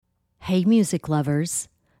Hey, music lovers.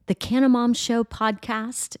 The Canamom Show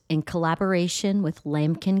podcast, in collaboration with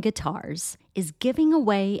Lambkin Guitars, is giving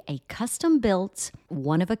away a custom-built,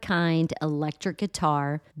 one-of-a-kind electric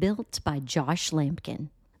guitar built by Josh Lambkin.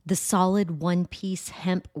 The solid one-piece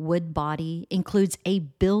hemp wood body includes a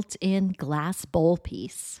built-in glass bowl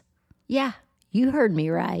piece. Yeah, you heard me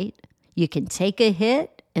right. You can take a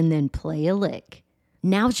hit and then play a lick.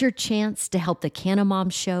 Now's your chance to help the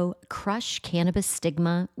Canamom Show crush cannabis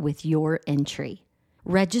stigma with your entry.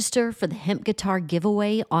 Register for the hemp guitar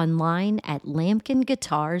giveaway online at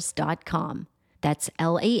lambkinguitars.com. That's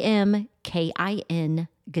LAMKIN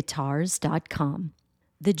guitars.com.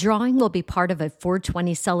 The drawing will be part of a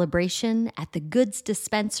 420 celebration at the Goods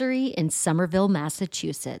Dispensary in Somerville,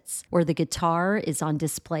 Massachusetts, where the guitar is on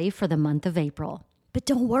display for the month of April. But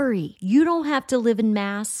don't worry, you don't have to live in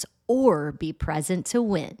Mass or be present to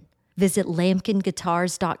win. Visit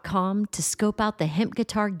lambkinguitars.com to scope out the hemp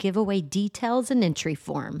guitar giveaway details and entry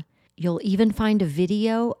form. You'll even find a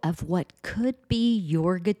video of what could be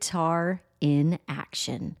your guitar in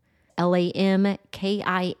action. LAMKIN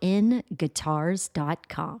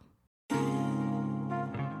guitars.com.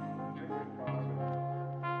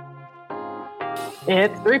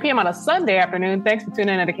 It's 3 p.m. on a Sunday afternoon. Thanks for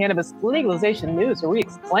tuning in to Cannabis Legalization News, where we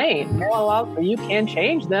explain marijuana laws so you can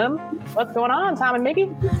change them. What's going on, Tom and Mickey?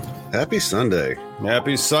 Happy Sunday.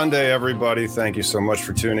 Happy Sunday, everybody. Thank you so much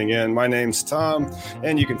for tuning in. My name's Tom,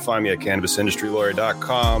 and you can find me at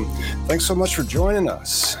CannabisIndustryLawyer.com. Thanks so much for joining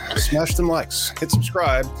us. Smash them likes, hit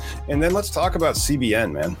subscribe, and then let's talk about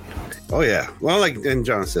CBN, man. Oh, yeah. Well, like and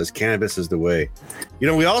John says, cannabis is the way. You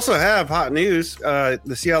know, we also have hot news. The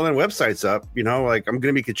CLN website's up. You know, like I'm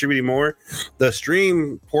going to be contributing more. The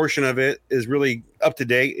stream portion of it is really up to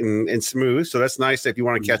date and smooth. So that's nice. If you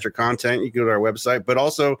want to catch our content, you can go to our website. But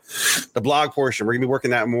also the blog portion, we're going to be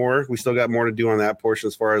working that more. We still got more to do on that portion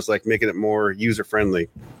as far as like making it more user friendly.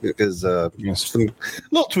 Because some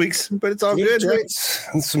little tweaks, but it's all good. Right?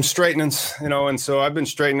 And some straightenings, you know. And so I've been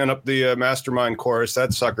straightening up the mastermind course.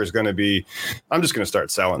 That sucker's going to be, I'm just going to start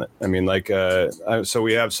selling it. I mean, like, so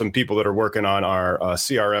we have some people that are working on our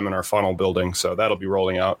CRM and our funnel building. So that'll be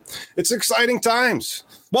rolling out. It's exciting times.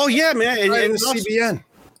 Well, yeah, man. And CBN.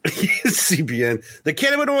 CBN. The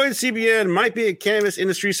cannabinoid CBN might be a cannabis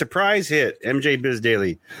industry surprise hit. MJ Biz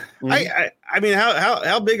Daily. Mm-hmm. I mean,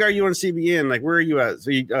 how big are you on CBN? Like, where are you at?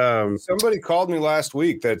 So somebody called me last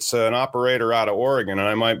week that's an operator out of Oregon, and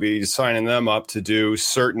I might be signing them up to do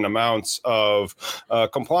certain amounts of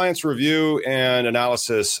compliance review and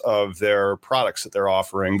analysis of their products that they're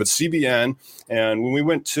offering. But CBN, and when we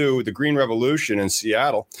went to the Green Revolution in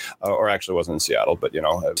Seattle, or actually it wasn't in Seattle, but, you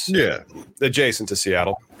know, adjacent to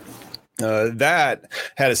Seattle. That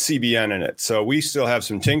had a CBN in it. So we still have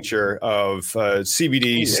some tincture of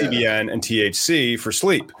CBD, CBN, and THC for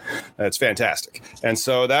sleep. That's fantastic. And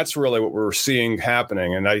so that's really what we're seeing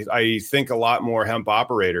happening. And I think a lot more hemp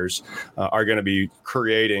operators are going to be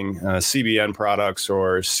creating CBN products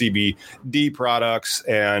or CBD products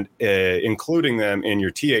and including them in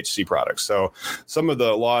your THC products. So some of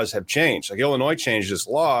the laws have changed. Like Illinois changed its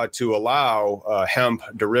law to allow hemp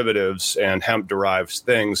derivatives and hemp-derived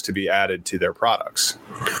things to be added to their products.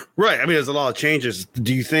 Right. I mean, there's a lot of changes.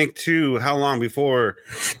 Do you think, too, how long before,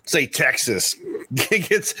 say, Texas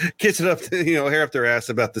gets it up to, you know, hair up their ass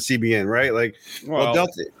about the CBN, right? Like,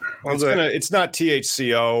 Delta. It's not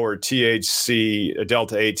THCO or THC,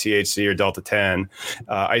 Delta 8 THC or Delta 10.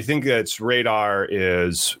 I think that radar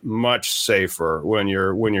is much safer when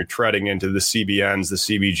you're treading into the CBNs, the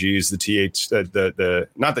CBGs, the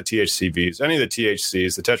not the THCVs, any of the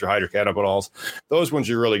THCs, the tetrahydrocannabinols. Those ones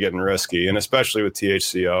you're really getting risky, and especially with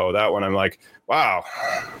THCO, that one I'm like, wow,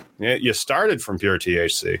 you started from pure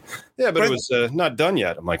THC. Yeah, but it was not done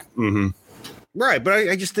yet. I'm like, Right, but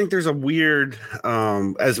I just think there's a weird,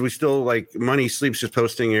 as we still like Money Sleep's just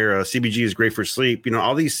posting here, CBG is great for sleep. You know,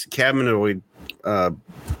 all these cannabinoid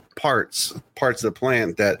parts of the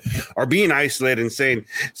plant that are being isolated and saying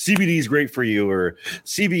CBD is great for you, or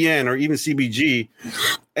CBN, or even CBG,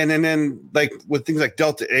 and then like with things like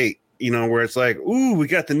Delta 8. You know, where it's like, ooh, we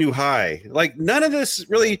got the new high. Like none of this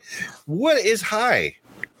really. What is high?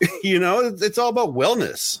 You know, it's all about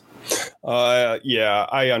wellness. Yeah,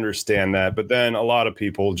 I understand that. But then a lot of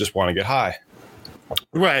people just want to get high.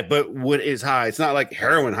 Right, but what is high? It's not like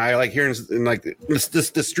heroin high, like here in like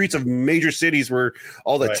the streets of major cities where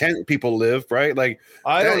all the tent people live, right? Like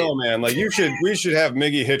I don't know, man. Like we should have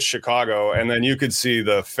Miggy hit Chicago, and then you could see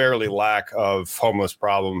the fairly lack of homeless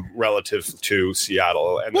problem relative to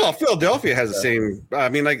Seattle. And Philadelphia has the same. I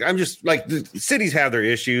mean, like I'm just like the cities have their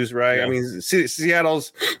issues, right? Yeah. I mean,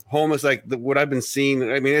 Seattle's homeless. Like what I've been seeing,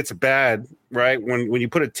 I mean, it's bad. right? When you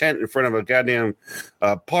put a tent in front of a goddamn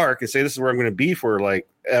park and say this is where I'm going to be for like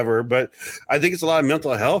ever. But I think it's a lot of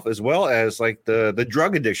mental health as well as like the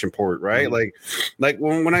drug addiction part, right? Like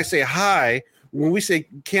when I say high. When we say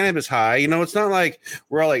cannabis high, it's not like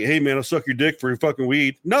we're all like, hey, man, I'll suck your dick for your fucking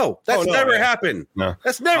weed. No, that's never happened. No,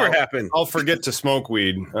 that's never happened. I'll forget to smoke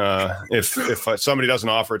weed if somebody doesn't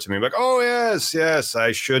offer it to me. I'm like, oh, yes,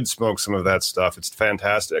 I should smoke some of that stuff. It's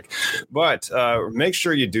fantastic. But make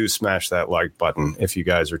sure you do smash that like button if you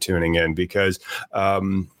guys are tuning in, because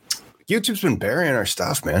YouTube's been burying our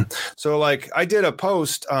stuff, man. So like I did a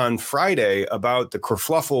post on Friday about the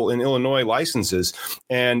kerfluffle in Illinois licenses,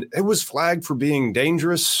 and it was flagged for being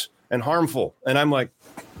dangerous and harmful. And I'm like,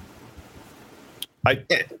 I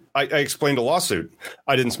explained a lawsuit.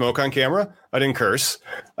 I didn't smoke on camera. I didn't curse.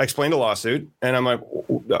 I explained a lawsuit, and I'm like,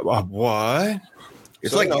 what?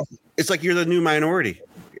 It's like you're the new minority.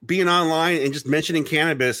 Being online and just mentioning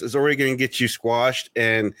cannabis is already going to get you squashed,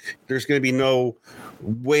 and there's going to be no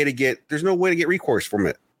way to get recourse from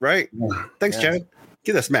it, right? Thanks, Chad.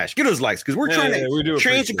 Give that smash. Give those likes, because we're trying to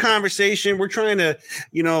change the conversation. We're trying to,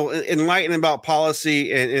 enlighten about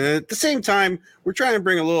policy, and at the same time, we're trying to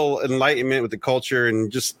bring a little enlightenment with the culture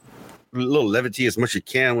and just a little levity as much as you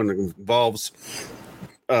can when it involves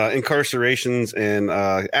incarcerations and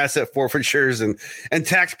asset forfeitures and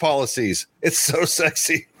tax policies. It's so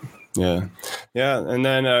sexy. Yeah. And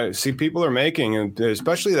then see, people are making,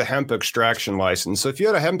 especially the hemp extraction license. So if you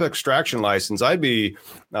had a hemp extraction license, I'd be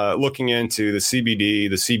looking into the CBD,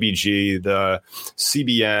 the CBG, the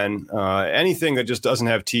CBN, anything that just doesn't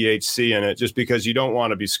have THC in it, just because you don't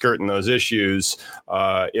want to be skirting those issues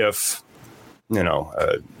if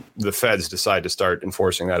the feds decide to start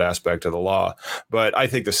enforcing that aspect of the law. But I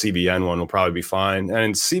think the CBN one will probably be fine.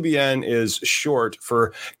 And CBN is short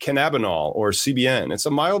for cannabinol, or CBN. It's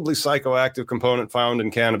a mildly psychoactive component found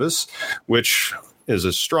in cannabis, which is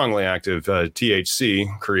a strongly active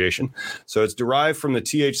THC creation. So it's derived from the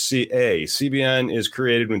THCA. CBN is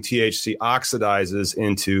created when THC oxidizes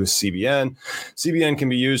into CBN. CBN can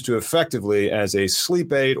be used to effectively as a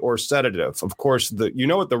sleep aid or sedative. Of course, you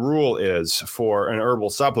know what the rule is for an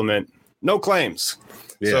herbal supplement: no claims.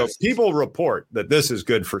 Yes. So people report that this is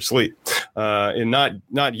good for sleep, and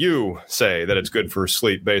not you say that it's good for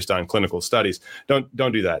sleep based on clinical studies. Don't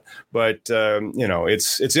do that. But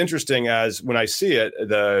it's interesting, as when I see it,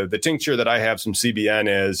 the tincture that I have some CBN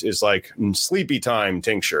is like sleepy time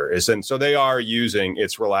tincture, and so they are using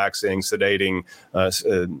its relaxing, sedating,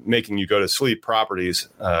 making you go to sleep properties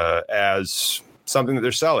as something that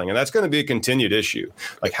they're selling. And that's going to be a continued issue.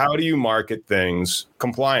 Like, how do you market things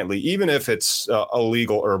compliantly, even if it's a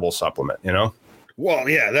legal herbal supplement, Well,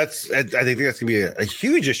 yeah, I think that's going to be a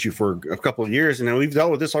huge issue for a couple of years. And we've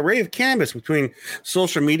dealt with this already of cannabis, between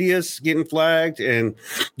social medias getting flagged and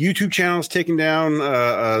YouTube channels taken down,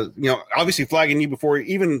 obviously flagging you before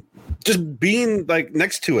even just being like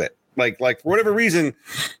next to it. Like for whatever reason,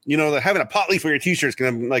 having a pot leaf on your t-shirt is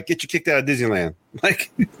going to like get you kicked out of Disneyland.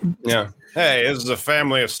 Like, yeah. Hey, this is a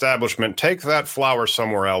family establishment. Take that flower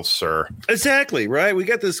somewhere else, sir. Exactly, right? We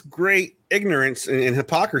got this great ignorance and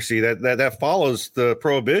hypocrisy that follows the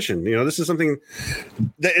prohibition. This is something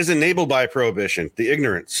that is enabled by prohibition, the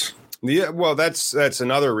ignorance. Yeah, well, that's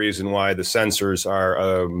another reason why the censors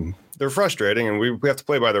are they're frustrating, and we have to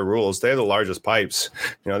play by their rules. They have the largest pipes.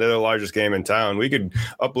 They're the largest game in town. We could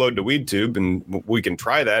upload to WeedTube, and we can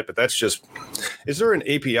try that, but that's just. Is there an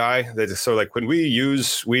API so like when we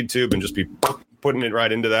use WeedTube and just be putting it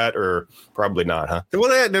right into that, or probably not, huh? Well,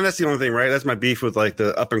 that's the only thing, right? That's my beef with like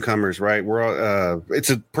the up and comers, right? It's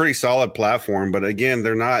a pretty solid platform, but again,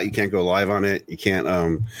 they're not. You can't go live on it. You can't.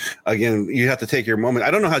 Again, you have to take your moment. I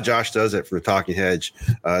don't know how Josh does it from the Talking Hedge.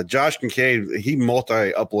 Josh Kincaid, he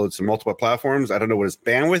multi-uploads to multiple platforms. I don't know what his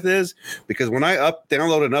bandwidth is, because when I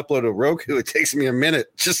download and upload a Roku, it takes me a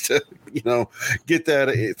minute just to get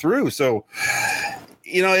that through. So.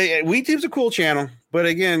 WeedTube's a cool channel, but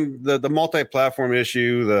again, the multi-platform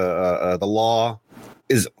issue, the law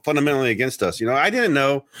is fundamentally against us. I didn't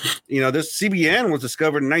know, this CBN was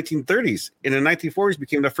discovered in the 1930s, and in the 1940s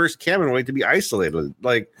became the first cannabinoid to be isolated.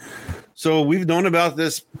 Like, so we've known about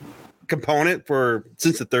this component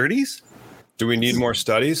since the 30s. Do we need more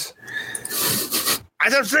studies?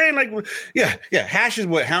 As I'm saying, like, yeah, hash is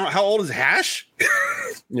what? How old is hash?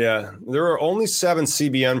 Yeah, there are only 7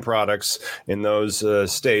 CBN products in those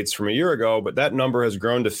states from a year ago, but that number has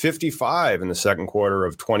grown to 55 in the second quarter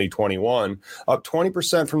of 2021, up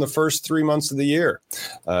 20% from the first 3 months of the year.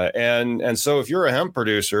 And so if you're a hemp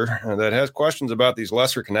producer that has questions about these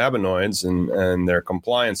lesser cannabinoids and their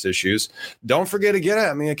compliance issues, don't forget to get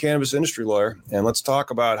at me, a cannabis industry lawyer, and let's talk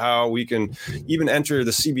about how we can even enter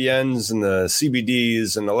the CBNs and the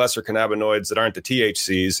CBDs and the lesser cannabinoids that aren't the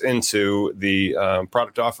THCs into the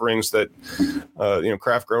product offerings that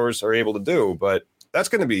craft growers are able to do. But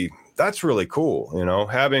that's really cool,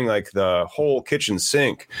 having like the whole kitchen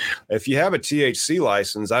sink. If you have a THC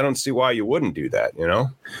license, I don't see why you wouldn't do that.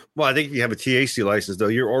 Well, I think if you have a THC license, though,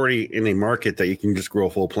 you're already in a market that you can just grow a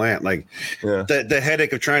full plant. Like the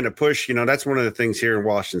headache of trying to push, that's one of the things here in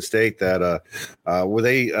Washington State that where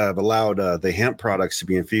they allowed the hemp products to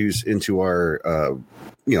be infused into our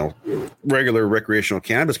regular recreational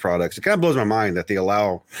cannabis products. It kind of blows my mind that they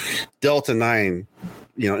allow Delta 9,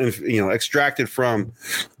 extracted from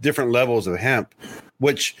different levels of hemp,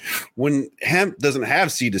 which when hemp doesn't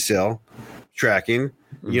have seed to sale tracking,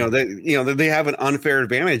 they have an unfair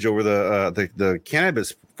advantage over the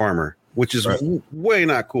cannabis farmer, which is way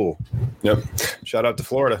not cool. Yep. Shout out to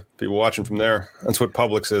Florida. People watching from there. That's what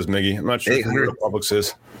Publix is, Miggy. I'm not sure what Publix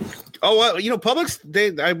is. Oh, well, Publix,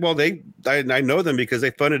 I know them because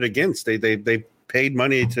they funded against. They paid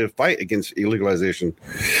money to fight against illegalization.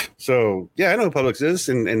 So, yeah, I know who Publix is.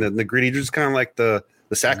 And the Green Eaters is kind of like the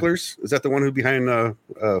Sacklers. Is that the one who behind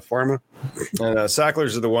Pharma? And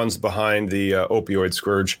Sacklers are the ones behind the opioid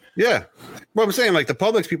scourge. Yeah. Well, I'm saying, like, the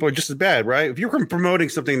Publix people are just as bad, right? If you're promoting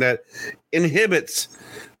something that inhibits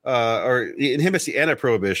the end of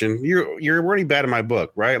prohibition, you're already bad in my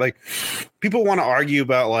book, right? Like, people want to argue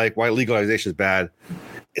about like why legalization is bad.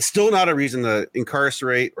 It's still not a reason to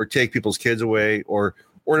incarcerate or take people's kids away or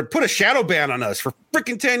to put a shadow ban on us for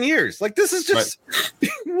freaking 10 years. Like, this is just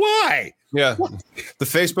why? Yeah. What? The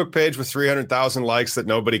Facebook page with 300,000 likes that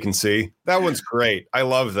nobody can see. That one's great. I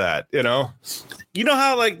love that. You know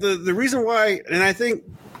how like the reason why, and I think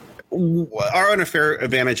our unfair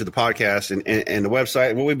advantage of the podcast and the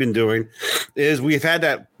website and what we've been doing is we've had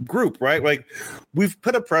that group, right? Like, we've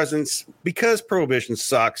put a presence because prohibition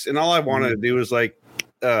sucks. And all I wanted to do is like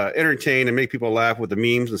entertain and make people laugh with the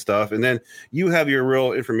memes and stuff. And then you have your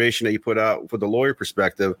real information that you put out for the lawyer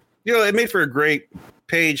perspective. It made for a great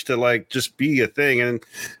page to like just be a thing. And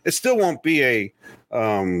it still won't be a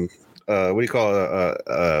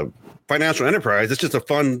financial enterprise. It's just a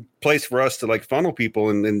fun place for us to like funnel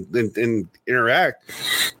people and interact.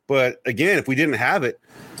 But again, if we didn't have it,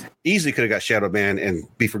 easily could have got shadow banned and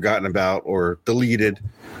be forgotten about or deleted.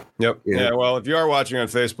 Yep. Yeah. Well, if you are watching on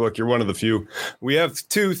Facebook, you're one of the few. We have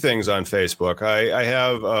two things on Facebook. I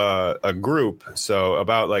have a group, so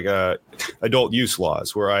about like adult use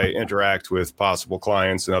laws, where I interact with possible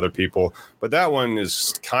clients and other people. But that one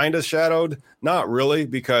is kind of shadowed. Not really,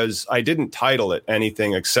 because I didn't title it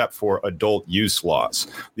anything except for adult use laws.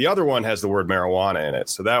 The other one has the word marijuana in it,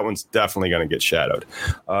 so that one's definitely going to get shadowed.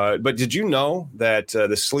 But did you know that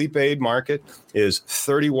the sleep aid market is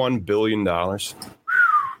 $31 billion?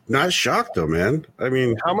 Not shocked though, man. I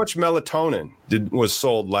mean, how much melatonin was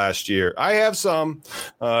sold last year? I have some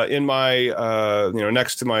in my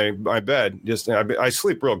next to my bed. Just I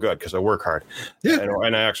sleep real good because I work hard,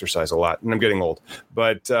 and I exercise a lot, and I'm getting old.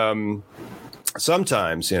 But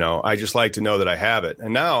sometimes, I just like to know that I have it.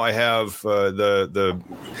 And now I have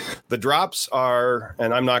the drops are,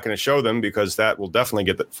 and I'm not going to show them because that will definitely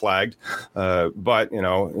get flagged. But,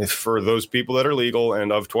 if for those people that are legal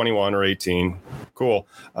and of 21 or 18, cool.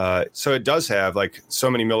 So it does have like so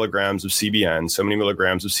many milligrams of CBN, so many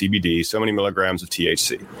milligrams of CBD, so many milligrams of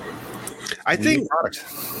THC. I think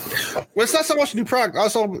it's not so much a new product.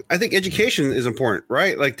 Also, I think education is important,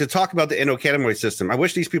 right? Like to talk about the endocannabinoid system. I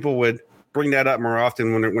wish these people would bring that up more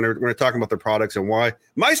often when they're talking about their products and why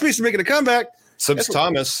MySpace is making a comeback. Subs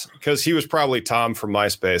Thomas, because he was probably Tom from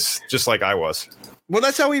MySpace, just like I was. Well,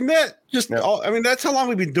 that's how we met. That's how long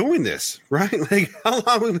we've been doing this, right? Like how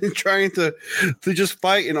long we've been trying to just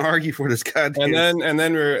fight and argue for this goddamn. And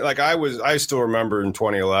then we're like, I still remember in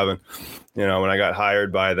 2011, when I got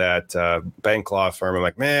hired by that bank law firm. I'm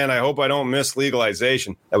like, man, I hope I don't miss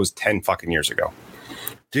legalization. That was 10 fucking years ago,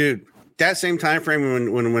 dude. That same time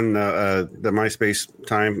frame when the MySpace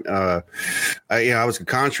time, I was a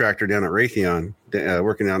contractor down at Raytheon,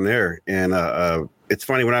 working down there, and it's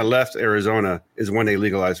funny, when I left Arizona is when they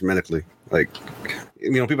legalized medically. Like,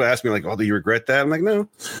 people ask me like, "Oh, do you regret that?" I'm like, no,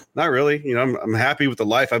 not really. I'm happy with the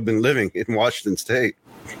life I've been living in Washington State.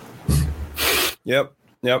 Yep.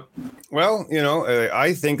 Yep. Well,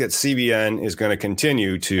 I think that CBN is going to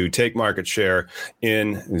continue to take market share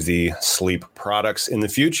in the sleep products in the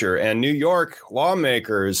future. And New York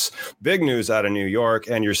lawmakers, big news out of New York,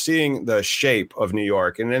 and you're seeing the shape of New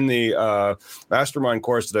York. And in the mastermind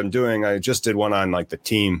course that I'm doing, I just did one on like the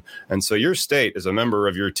team. And so your state is a member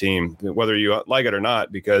of your team, whether you like it or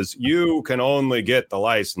not, because you can only get the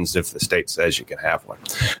license if the state says you can have one.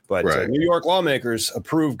 But New York lawmakers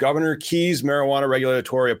approved Governor Key's marijuana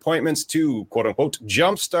regulatory appointments to, quote unquote,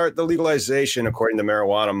 jumpstart the legalization, according to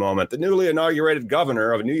Marijuana Moment. The newly inaugurated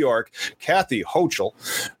governor of New York, Kathy Hochul,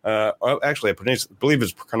 actually, I believe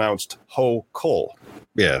it's pronounced Hochul.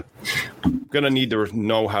 Yeah. I'm going to need to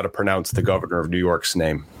know how to pronounce the governor of New York's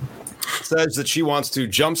name. Says that she wants to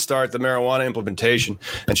jumpstart the marijuana implementation,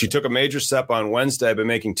 and she took a major step on Wednesday by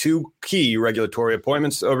making two key regulatory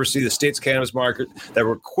appointments to oversee the state's cannabis market that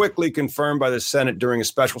were quickly confirmed by the Senate during a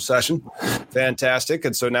special session. Fantastic.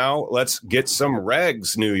 And so now let's get some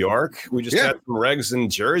regs, New York. We just had some regs in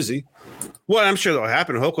Jersey. Well, I'm sure that'll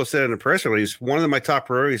happen. Hochul said in a press release, one of my top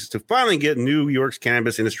priorities is to finally get New York's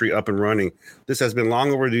cannabis industry up and running. This has been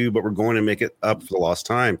long overdue, but we're going to make it up for the lost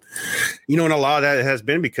time. And a lot of that has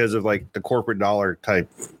been because of like the corporate dollar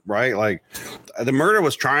type, right? Like the murder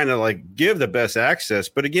was trying to like give the best access.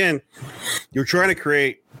 But again, you're trying to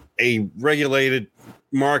create a regulated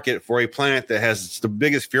market for a plant that has the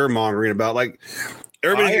biggest fear mongering about like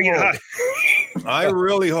everybody's going to get high. I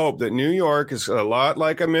really hope that New York is a lot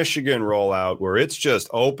like a Michigan rollout where it's just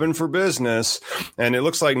open for business. And it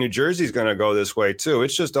looks like New Jersey is going to go this way, too.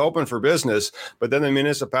 It's just open for business. But then the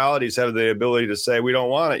municipalities have the ability to say, we don't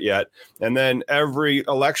want it yet. And then every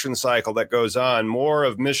election cycle that goes on, more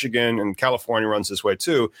of Michigan and California runs this way,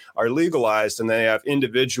 too, are legalized and they have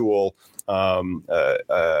individual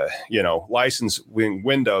license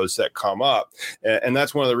windows that come up. And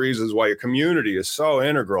that's one of the reasons why your community is so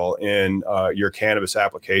integral in your cannabis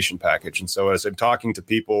application package. And so as I'm talking to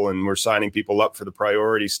people and we're signing people up for the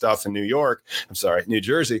priority stuff in New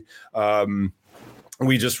Jersey,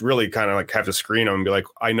 we just really kind of like have to screen them and be like,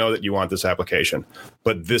 I know that you want this application,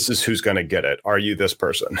 but this is who's going to get it. Are you this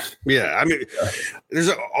person? Yeah. I mean, there's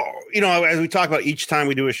as we talk about each time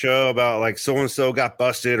we do a show about like so-and-so got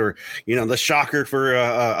busted or, the shocker for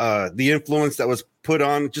the influence that was put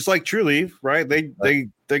on, just like True Leaf, right? They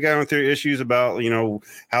got through issues about,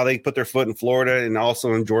 how they put their foot in Florida and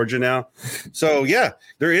also in Georgia now. So yeah,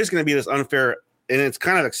 there is going to be this unfair, and it's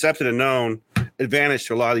kind of accepted and known advantage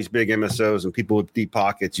to a lot of these big MSOs and people with deep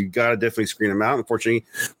pockets. You got to definitely screen them out, unfortunately.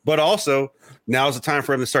 But also, now is the time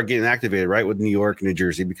for them to start getting activated, right, with New York and New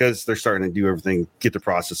Jersey, because they're starting to do everything, get the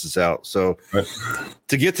processes out. So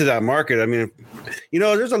to get to that market, I mean,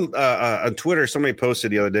 there's on Twitter, somebody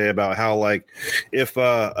posted the other day about how, like, if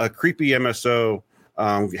a creepy MSO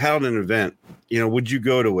held an event, would you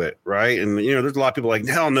go to it, right? And, there's a lot of people like,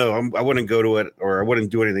 hell no, I wouldn't go to it, or I wouldn't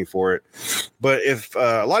do anything for it. But if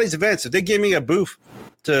a lot of these events, if they give me a booth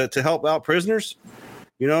to help out prisoners,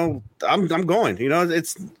 I'm going.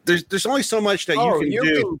 There's only so much that you can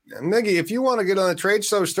do. Miggy, if you want to get on the trade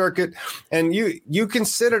show circuit and you can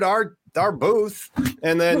sit at our booth,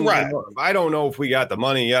 and then I don't know if we got the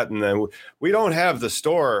money yet, and then we don't have the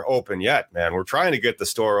store open yet, man. We're trying to get the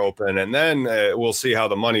store open, and then we'll see how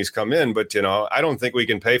the money's come in. But I don't think we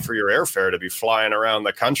can pay for your airfare to be flying around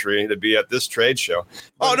the country to be at this trade show.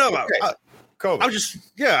 But, no. COVID.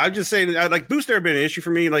 I'm just saying, like, booths never been an issue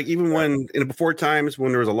for me. Like, even when before times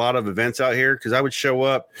when there was a lot of events out here, because I would show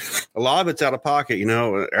up, a lot of it's out of pocket,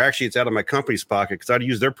 or actually it's out of my company's pocket, because I'd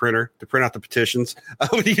use their printer to print out the petitions. I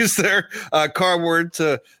would use their cardboard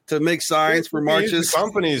to make signs for marches.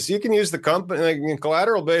 Companies, you can use the company. Like,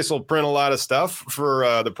 Collateral Base will print a lot of stuff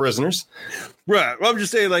for the prisoners. Right. Well, I'm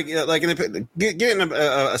just saying, getting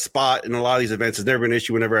a spot in a lot of these events has never been an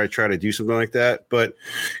issue whenever I try to do something like that.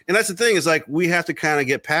 And that's the thing, is like, we have to kind of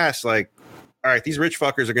get past, like, all right, these rich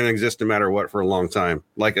fuckers are going to exist no matter what for a long time.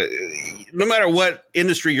 Like, no matter what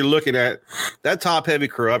industry you're looking at, that top heavy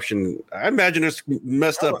corruption, I imagine it's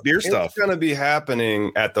messed up beer stuff. It's going to be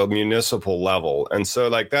happening at the municipal level. And so,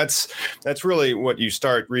 like, that's really what you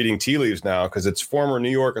start reading tea leaves now, because it's former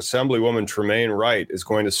New York Assemblywoman Tremaine Wright is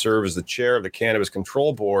going to serve as the chair of the Cannabis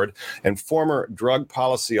Control Board, and former Drug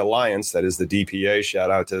Policy Alliance, that is the DPA,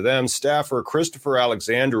 shout out to them, staffer Christopher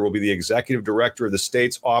Alexander will be the executive director of the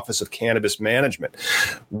state's Office of Cannabis Management.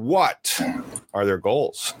 What are their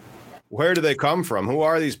goals? Where do they come from? Who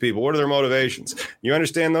are these people? What are their motivations? You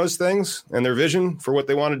understand those things and their vision for what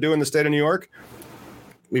they want to do in the state of New York?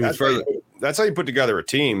 That's how you put together a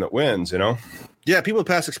team that wins, Yeah, people with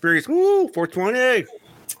past experience. Woo, 420.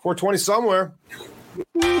 420 somewhere.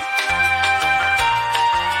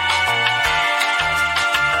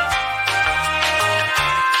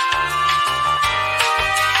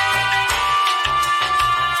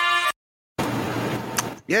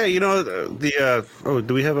 Yeah, do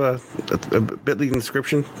we have a Bitly in the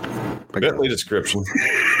description? Bitly description.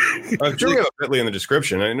 I'm sure we have a Bitly in the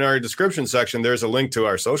description. In our description section, there's a link to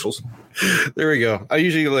our socials. There we go. I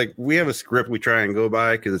usually we have a script we try and go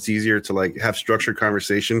by because it's easier to have structured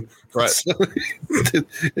conversation. Right. So,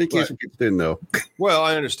 in case people didn't know. Well,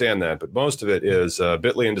 I understand that, but most of it is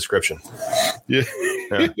Bitly in description. Yeah.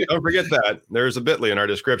 Don't forget that. There's a Bitly in our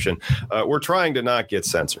description. We're trying to not get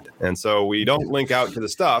censored. And so we don't link out to the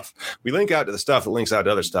stuff. We link out to the stuff that links out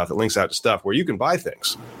to other stuff that links out to stuff where you can buy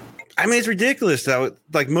things. I mean, it's ridiculous that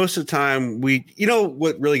most of the time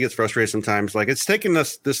what really gets frustrated sometimes, it's taken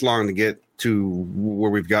us this long to get to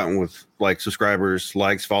where we've gotten with subscribers,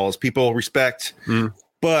 likes, follows, people, respect.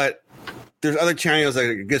 But there's other channels that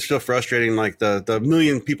it gets so frustrating, like the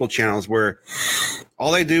million people channels where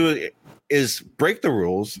all they do is break the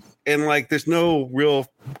rules and there's no real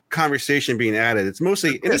conversation being added. It's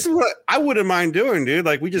mostly, and this is what I wouldn't mind doing, dude.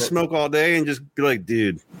 We just smoke all day and just be like,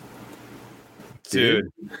 dude.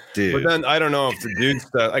 But then I don't know if the dudes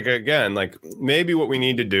that maybe what we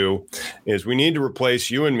need to do is we need to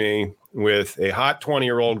replace you and me with a hot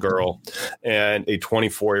 20-year-old girl and a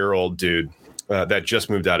 24-year-old dude that just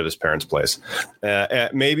moved out of his parents' place.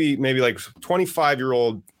 Maybe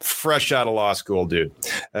 25-year-old fresh out of law school dude.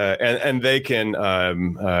 And they can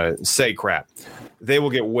say crap. They will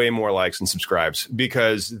get way more likes and subscribes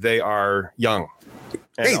because they are young.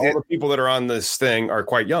 And all the people that are on this thing are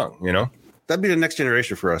quite young, That'd be the next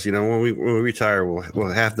generation for us. When we retire,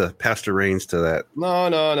 we'll have to pass the reins to that. No.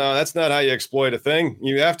 That's not how you exploit a thing.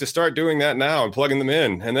 You have to start doing that now and plugging them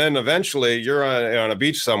in. And then eventually you're on a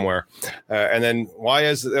beach somewhere. And then why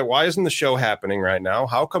isn't the show happening right now?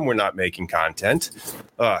 How come we're not making content?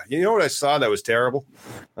 You know what I saw that was terrible?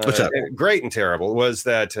 What's that? Great and terrible was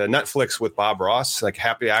that Netflix with Bob Ross,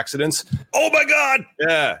 Happy Accidents. Oh, my God.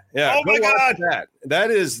 Yeah. Oh, my God.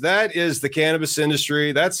 That is the cannabis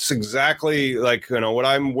industry. That's exactly what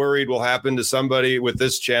I'm worried will happen to somebody with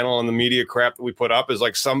this channel and the media crap that we put up is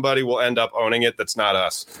somebody will end up owning it. That's not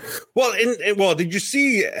us. Well, did you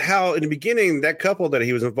see how in the beginning that couple that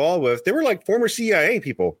he was involved with, they were former CIA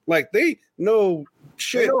people. They know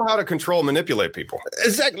shit. They know how to control, manipulate people.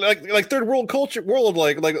 Exactly. Like third world culture world.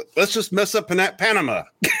 Let's just mess up Panama.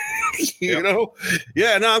 You know?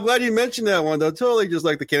 Yeah, no, I'm glad you mentioned that one, though. Totally just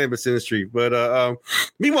like the cannabis industry. But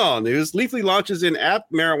meanwhile, news, Leafly launches an app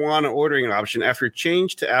marijuana ordering option after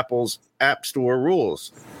change to Apple's App Store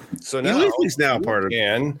rules. So now Leafly's now part of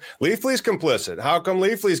it. Leafly's complicit. How come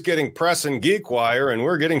Leafly's getting press and geek wire and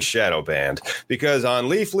we're getting shadow banned? Because on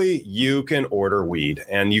Leafly, you can order weed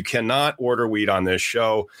and you cannot order weed on this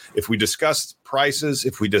show. If we discuss prices,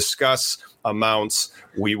 if we discuss amounts,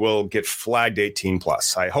 we will get flagged 18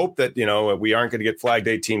 plus. I hope that, we aren't going to get flagged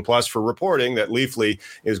 18 plus for reporting that Leafly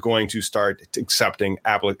is going to start accepting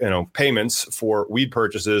payments for weed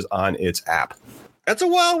purchases on its app. That's a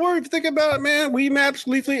wild word if you think about it, man. Weed Maps,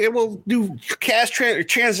 Leafly, it will do cash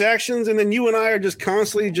transactions, and then you and I are just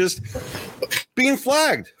constantly just being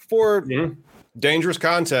flagged for dangerous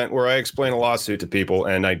content where I explain a lawsuit to people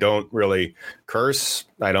and I don't really curse.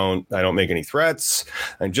 I don't make any threats.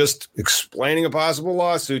 I'm just explaining a possible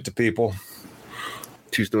lawsuit to people.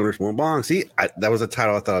 Two stoners, one bong. See, that was a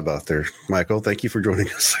title I thought about there, Michael. Thank you for joining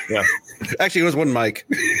us. Yeah. Actually, it was one mic.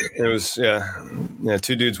 It was,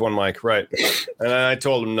 two dudes, one mic, right. And I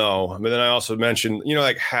told him no. But then I also mentioned,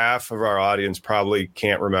 half of our audience probably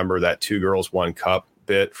can't remember that 2 girls, 1 cup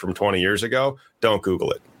bit from 20 years ago. Don't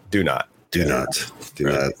Google it. Do not. Do not.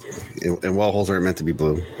 And wall holes aren't meant to be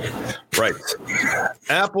blue. Right.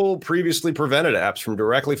 Apple previously prevented apps from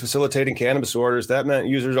directly facilitating cannabis orders. That meant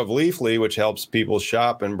users of Leafly, which helps people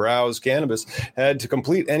shop and browse cannabis, had to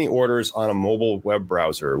complete any orders on a mobile web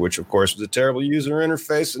browser, which, of course, was a terrible user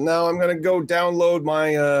interface. And now I'm going to go download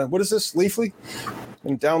my, what is this, Leafly?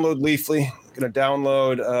 I'm going to download Leafly. Going to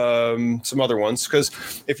download some other ones, because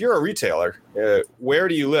if you're a retailer, where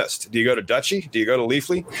do you list? Do you go to Dutchie? Do you go to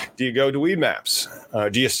Leafly? Do you go to Weed Maps?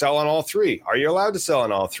 Do you sell on all 3? Are you allowed to sell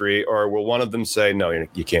on all 3, or will one of them say no?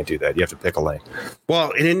 You can't do that. You have to pick a lane.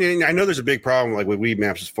 Well, and I know there's a big problem with Weed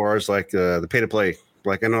Maps as far as the pay to play.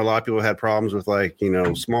 I know a lot of people had problems with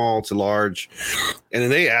small to large, and then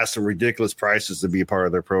they asked some ridiculous prices to be a part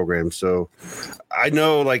of their program. So I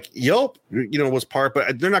know Yelp, was part,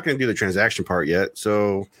 but they're not going to do the transaction part yet.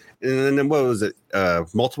 So, and then what was it?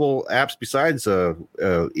 Multiple apps besides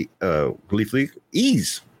Leafly.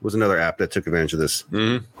 Ease was another app that took advantage of this.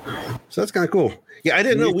 Mm-hmm. So that's kind of cool. Yeah, I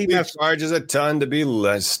didn't know Weed Maps charges a ton to be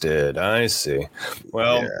listed. I see.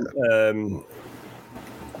 Well,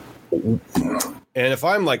 And if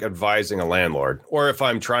I'm like advising a landlord, or if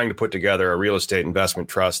I'm trying to put together a real estate investment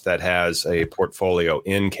trust that has a portfolio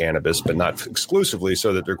in cannabis, but not exclusively,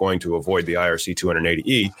 so that they're going to avoid the IRC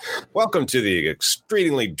 280E, welcome to the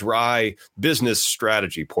extremely dry business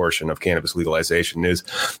strategy portion of cannabis legalization news.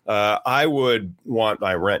 I would want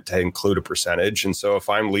my rent to include a percentage. And so if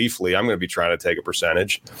I'm Leafly, I'm going to be trying to take a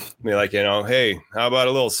percentage. Be like, hey, how about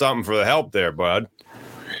a little something for the help there, bud?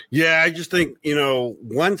 Yeah, I just think,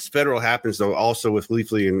 once federal happens, though, also with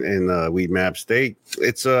Leafly and Weed Maps,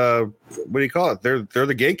 it's what do you call it? They're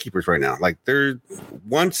the gatekeepers right now. Like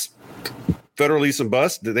once federal lease and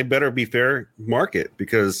bust, they better be fair market,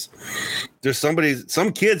 because there's some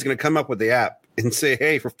kid's going to come up with the app and say,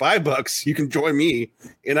 hey, for $5 you can join me,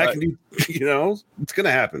 and I can do, it's going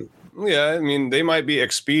to happen. Yeah, I mean, they might be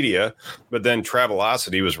Expedia, but then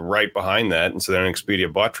Travelocity was right behind that, and so then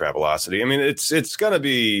Expedia bought Travelocity. I mean, it's gonna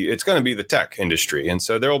be the tech industry, and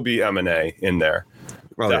so there will be M&A in there.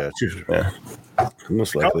 Oh yeah.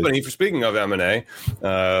 Most likely. Company, for speaking of M&A,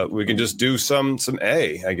 we can just do some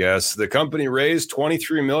A, I guess. The company raised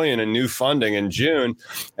 $23 million in new funding in June,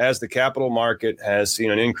 as the capital market has seen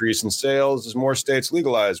an increase in sales as more states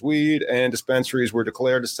legalized weed and dispensaries were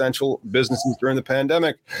declared essential businesses during the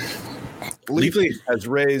pandemic. Leafly has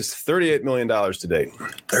raised $38 million to date.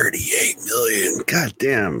 $38 million. God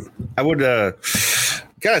damn. I would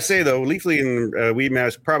gotta say though, Leafly and Weed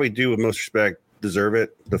Maps probably do, with most respect, deserve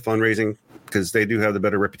it, the fundraising, because they do have the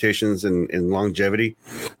better reputations and longevity.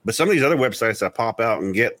 But some of these other websites that pop out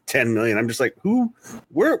and get 10 million, I'm just like,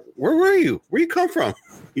 where were you? Where you come from?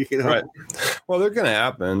 Right. Well, they're going to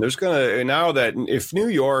happen. There's going to, now that if New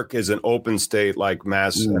York is an open state like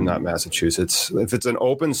not Massachusetts, if it's an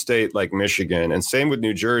open state like Michigan, and same with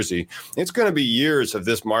New Jersey, it's going to be years of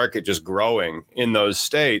this market just growing in those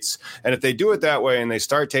states. And if they do it that way and they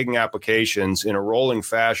start taking applications in a rolling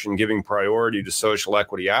fashion, giving priority to social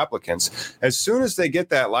equity applicants, as soon as they get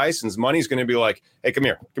that license, money's going to be like, hey, come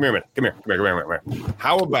here a minute. Come here.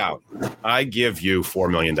 How about I give you $4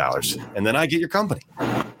 million and then I get your company?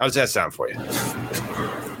 How does that sound for you?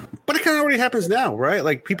 But it kind of already happens now, right?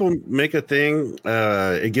 Like, people make a thing,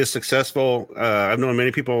 it gets successful. I've known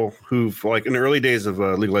many people who've, like, in the early days of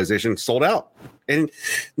legalization, sold out, and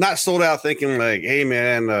not sold out thinking like, hey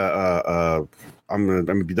man, I'm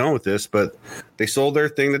gonna be done with this, but they sold their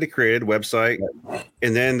thing that they created, website,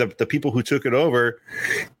 and then the people who took it over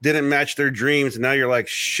didn't match their dreams, and now you're like,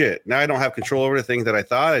 shit, now I don't have control over the things that I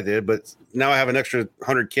thought I did, but now I have an extra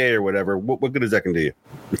 100K or whatever. What good is that going to do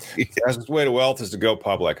you? Fastest way to wealth is to go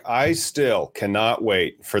public. I still cannot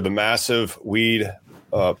wait for the massive weed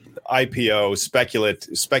IPO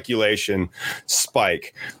speculation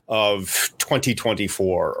spike of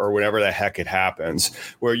 2024 or whenever the heck it happens,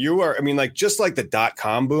 where you are, I mean, like, just like the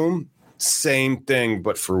 .com boom, same thing,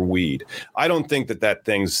 but for weed. I don't think that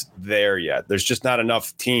thing's there yet. There's just not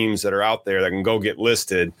enough teams that are out there that can go get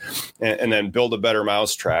listed and then build a better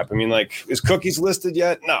mousetrap. I mean, like, is Cookies listed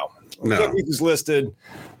yet? No. Cookies is listed,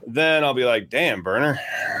 then I'll be like, damn, Burner,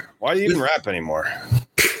 why do you even rap anymore?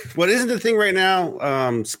 What isn't the thing right now?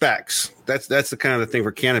 SPACs. That's the kind of the thing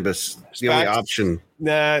for cannabis. It's the only option.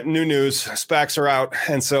 New news. SPACs are out.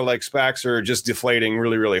 And so, like, SPACs are just deflating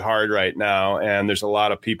really, really hard right now. And there's a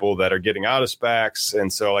lot of people that are getting out of SPACs.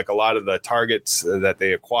 And so, like, a lot of the targets that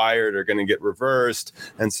they acquired are going to get reversed.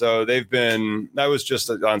 And so that was just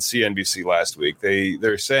on CNBC last week.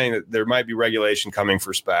 They're saying that there might be regulation coming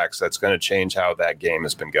for SPACs that's going to change how that game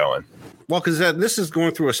has been going. Well, because this is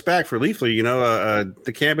going through a SPAC for Leafly.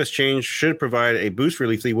 The cannabis change should provide a boost for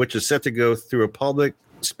Leafly, which is set to go through a public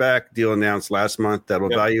SPAC deal announced last month that will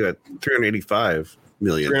value at $385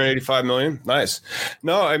 million. $385 million? Nice.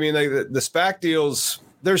 No, I mean, the SPAC deals,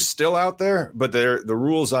 they're still out there, but the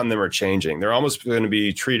rules on them are changing. They're almost going to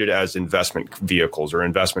be treated as investment vehicles or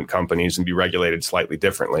investment companies and be regulated slightly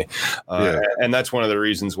differently. And that's one of the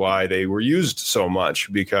reasons why they were used so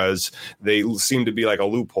much, because they seem to be like a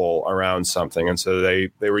loophole around something. And so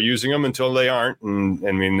they were using them until they aren't. And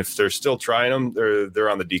I mean, if they're still trying them,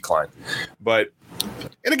 they're on the decline.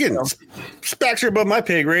 And again, SPACs are above my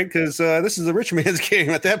pay grade, because this is a rich man's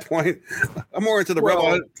game at that point. I'm more into the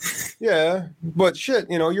rebel. Yeah, but shit,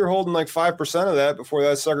 you're holding like 5% of that before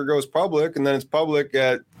that sucker goes public, and then it's public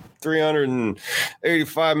at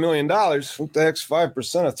 $385 million. What the heck's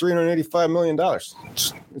 5% of $385 million?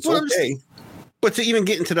 It's okay. But to even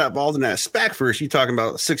get into that involved in that SPAC first, you're talking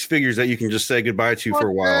about six figures that you can just say goodbye to for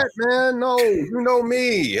a while. Man, no, you know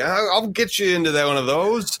me. I'll get you into one of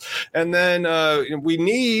those. And then we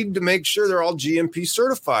need to make sure they're all GMP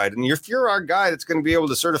certified. And if you're our guy that's going to be able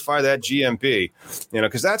to certify that GMP,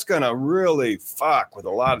 because that's going to really fuck with a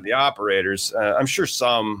lot of the operators. I'm sure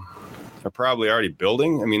some are probably already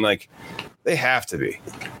building. I mean, like, they have to be.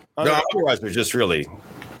 Otherwise, they're just really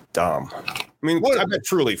dumb. I mean, I bet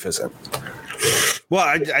True Leaf isn't.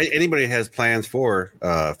 Well, anybody has plans for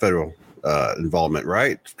federal involvement,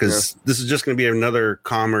 right? Because this is just going to be another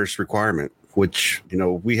commerce requirement, which,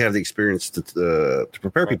 we have the experience to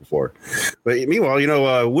prepare people for. But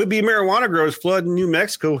meanwhile, would-be marijuana growers flood in New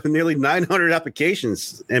Mexico with nearly 900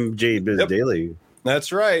 applications, MJ Biz Daily.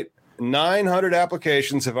 That's right. 900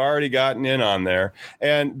 applications have already gotten in on there,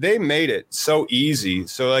 and they made it so easy.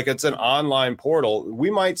 So like, it's an online portal. We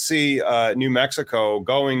might see New Mexico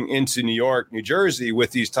going into New York, New Jersey with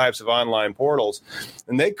these types of online portals,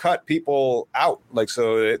 and they cut people out. Like,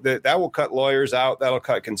 so that will cut lawyers out, that'll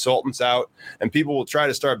cut consultants out, and people will try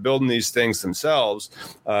to start building these things themselves.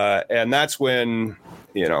 And that's when,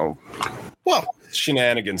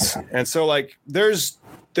 shenanigans. And so like, there's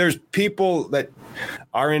people that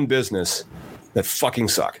are in business that fucking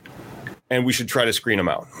suck, and we should try to screen them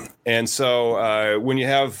out. And so when you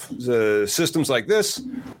have the systems like this,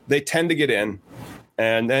 they tend to get in,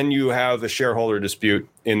 and then you have a shareholder dispute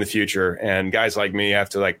in the future, and guys like me have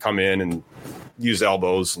to like come in and use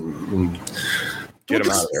elbows and get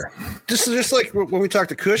them out of there. Just like when we talked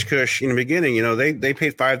to Kush in the beginning, they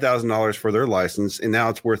paid $5,000 for their license, and now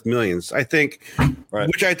it's worth millions. I think,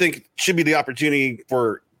 which I think should be the opportunity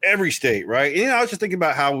for every state, right? And, I was just thinking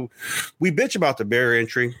about how we bitch about the barrier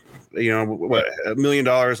entry. What, $1 million,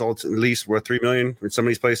 at least worth $3 million in some of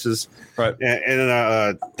these places, right?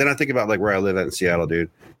 And then I think about like where I live at in Seattle, dude.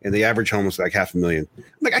 And the average home is like $500,000.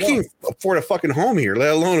 Like, I can't afford a fucking home here, let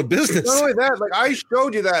alone a business. Not only that, like, I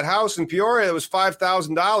showed you that house in Peoria that was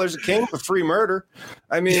 $5,000. It came with free murder.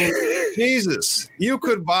 I mean, Jesus, you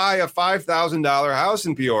could buy a $5,000 house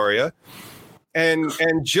in Peoria and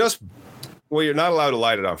just, well, you're not allowed to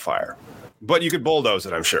light it on fire, but you could bulldoze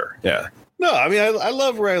it, I'm sure. Yeah. No, I mean, I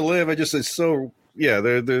love where I live. It's so,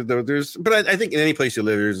 there's, but I think in any place you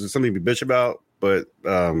live, there's something to be bitch about. But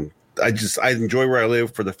I enjoy where I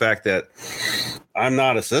live for the fact that I'm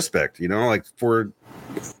not a suspect, like for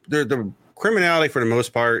the criminality for the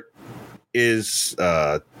most part is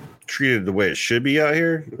treated the way it should be out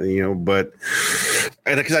here, but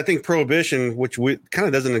because I think prohibition, which kind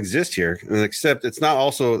of doesn't exist here, and except it's not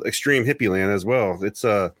also extreme hippie land as well. It's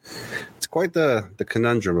quite the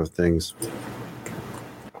conundrum of things.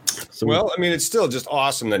 Well, I mean, it's still just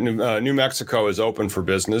awesome that New Mexico is open for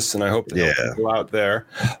business, and I hope that people out there,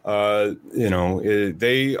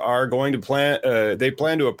 they are going to plan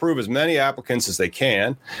to approve as many applicants as they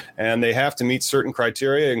can, and they have to meet certain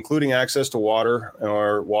criteria, including access to water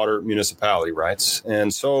or water municipality rights.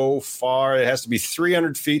 And so far, it has to be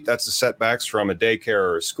 300 feet. That's the setbacks from a daycare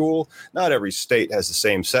or a school. Not every state has the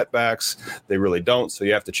same setbacks. They really don't, so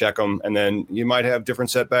you have to check them. And then you might have different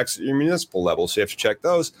setbacks at your municipal level, so you have to check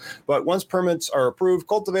those. But once permits are approved,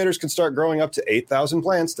 cultivators can start growing up to 8,000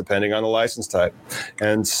 plants, depending on the license type.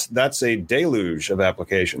 And that's a deluge of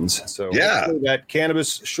applications. So that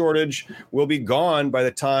cannabis shortage will be gone by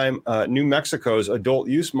the time New Mexico's adult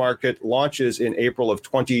use market launches in April of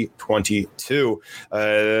 2022.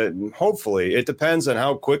 Hopefully. It depends on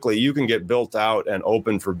how quickly you can get built out and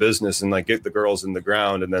open for business and like get the girls in the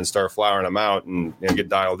ground and then start flowering them out and get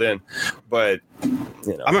dialed in. But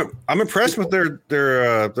I'm impressed with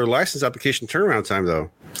their license application turnaround time,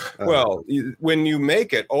 though. Well, when you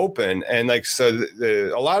make it open, and like so,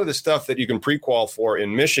 a lot of the stuff that you can pre-qual for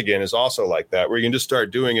in Michigan is also like that, where you can just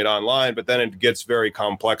start doing it online, but then it gets very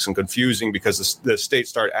complex and confusing because the states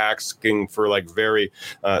start asking for like very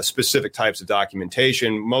specific types of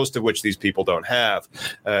documentation, most of which these people don't have,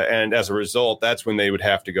 and as a result, that's when they would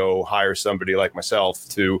have to go hire somebody like myself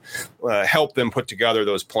to help them put together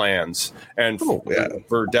those plans and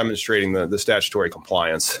for demonstrating the statutory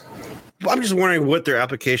compliance. Well, I'm just wondering what their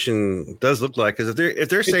application does look like, because if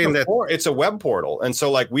they're saying that it's a web portal, and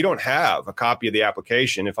so like we don't have a copy of the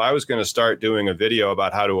application. If I was going to start doing a video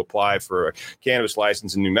about how to apply for a cannabis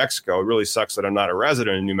license in New Mexico, it really sucks that I'm not a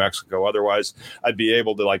resident in New Mexico. Otherwise, I'd be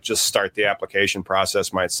able to like just start the application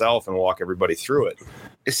process myself and walk everybody through it.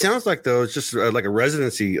 It sounds like, though, it's just like a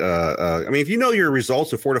residency. I mean, if you know your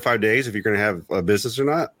results in 4 to 5 days, if you're going to have a business or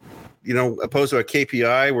not, opposed to a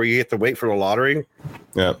KPI where you have to wait for the lottery.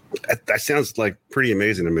 Yeah. That sounds like pretty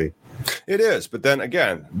amazing to me. It is. But then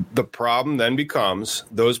again, the problem then becomes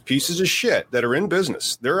those pieces of shit that are in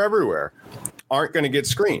business, they're everywhere, aren't going to get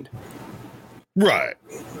screened. Right.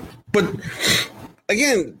 But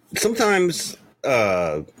again, sometimes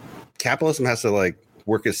capitalism has to like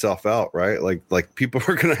work itself out, right? Like people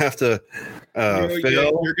are going to have to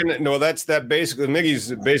you're going to no, that's that basically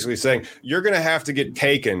Miggy's basically saying you're going to have to get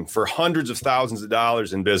taken for hundreds of thousands of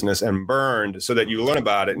dollars in business and burned so that you learn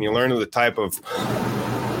about it and you learn the type of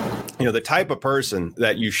person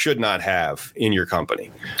that you should not have in your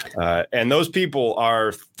company. And those people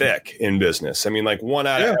are thick in business. I mean, like 1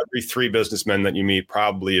 out of every 3 businessmen that you meet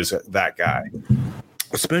probably is that guy.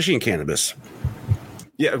 Especially in cannabis.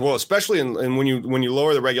 Yeah, well, especially in when you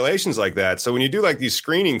lower the regulations like that. So when you do like these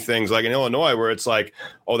screening things, like in Illinois, where it's like,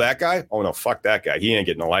 oh, that guy, oh no, fuck that guy, he ain't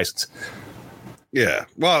getting a license. Yeah,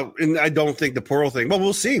 well, and I don't think the plural thing. Well,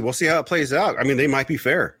 we'll see. We'll see how it plays out. I mean, they might be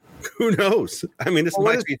fair. Who knows? I mean,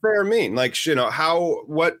 what does fair mean? Like,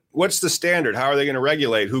 what's the standard? How are they going to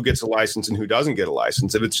regulate who gets a license and who doesn't get a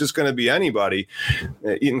license? If it's just going to be anybody,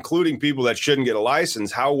 including people that shouldn't get a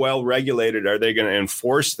license, how well regulated are they going to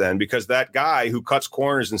enforce then? Because that guy who cuts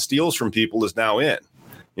corners and steals from people is now in.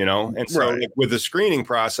 And so like, with the screening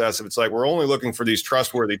process, if it's like we're only looking for these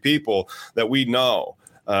trustworthy people that we know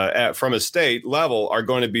from a state level are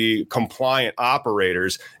going to be compliant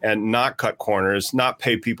operators and not cut corners, not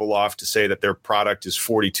pay people off to say that their product is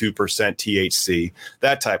 42% THC,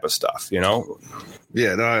 that type of stuff, Yeah,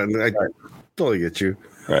 no, I totally get you.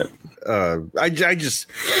 Right. I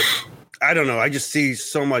don't know. I just see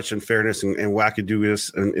so much unfairness and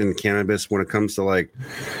wackadoodness in cannabis when it comes to like,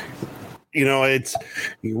 it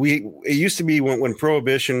used to be when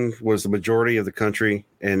prohibition was the majority of the country,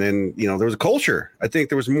 and then there was a culture. I think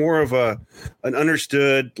there was more of an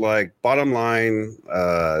understood like bottom line,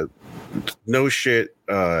 no shit.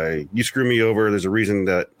 You screw me over, there's a reason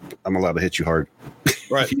that I'm allowed to hit you hard.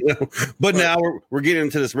 Right. But now we're getting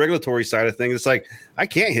into this regulatory side of things. It's like I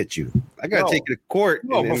can't hit you. I got to take you to court.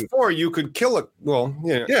 No, before you could kill it. Well,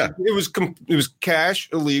 yeah. It was cash,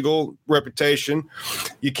 illegal, reputation.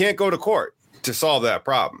 You can't go to court to solve that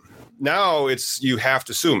problem. Now it's you have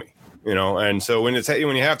to sue me. And so when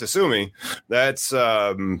you have to sue me, that's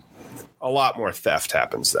a lot more theft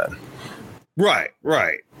happens then. Right.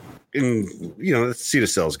 And seed to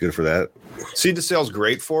sale is good for that. Seed to sale is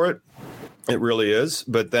great for it. It really is.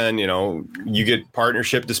 But then, you get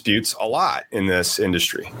partnership disputes a lot in this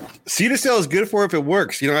industry. Seed to sale is good for if it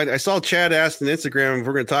works. I saw Chad asked on Instagram if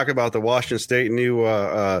we're going to talk about the Washington State new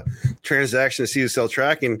transaction seed to sale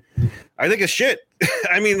tracking. I think it's shit.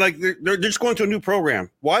 I mean, like they're just going to a new program.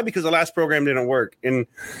 Why? Because the last program didn't work. And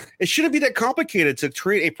it shouldn't be that complicated to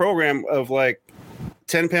create a program of like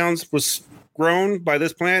 10 pounds was grown by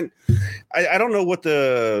this plant. I don't know what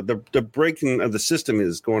the breaking of the system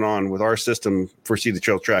is going on with our system for seed to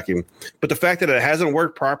sale tracking, but the fact that it hasn't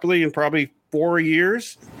worked properly in probably 4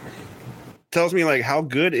 years tells me like how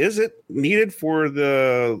good is it needed for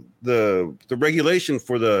the regulation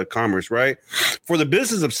for the commerce, right? For the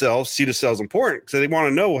business themselves, seed to sale is important because they want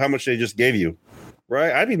to know how much they just gave you,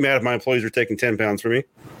 right? I'd be mad if my employees were taking 10 pounds from me,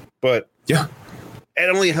 but yeah. It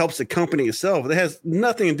only helps the company itself. It has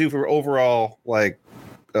nothing to do for overall like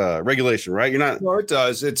regulation, right? You're not. No, it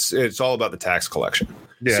does. It's all about the tax collection.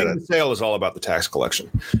 Yeah, seed to sale is all about the tax collection,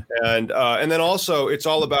 and then also it's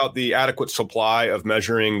all about the adequate supply of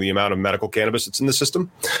measuring the amount of medical cannabis that's in the system.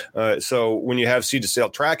 So when you have seed to sale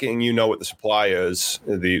tracking, you know what the supply is,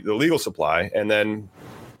 the legal supply, and then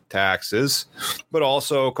taxes, but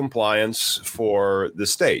also compliance for the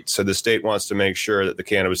state. So the state wants to make sure that the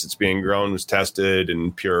cannabis that's being grown was tested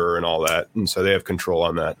and pure and all that. And so they have control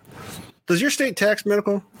on that. Does your state tax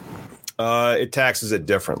medical? It taxes it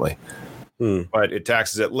differently, but it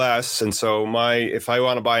taxes it less. And so if I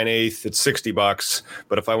want to buy an eighth, it's $60.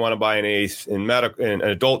 But if I want to buy an eighth in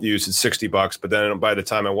adult use, it's $60. But then by the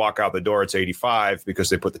time I walk out the door, it's $85 because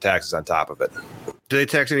they put the taxes on top of it. Do they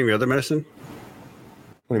tax any of your other medicine?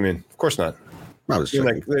 What do you mean? Of course not.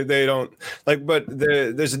 Like they don't like, but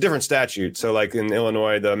there's a different statute. So like in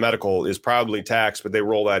Illinois, the medical is probably taxed, but they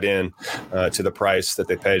roll that in to the price that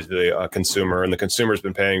they pay to the consumer, and the consumer's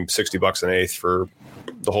been paying $60 an eighth for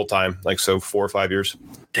the whole time, like so 4 or 5 years.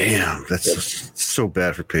 Damn, that's so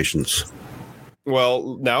bad for patients.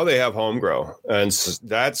 Well, now they have home grow, and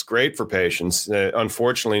that's great for patients.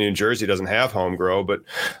 Unfortunately, New Jersey doesn't have home grow, but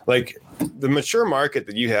like the mature market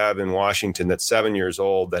that you have in Washington that's 7 years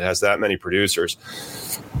old that has that many producers,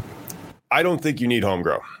 I don't think you need home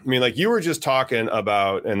grow. I mean, like you were just talking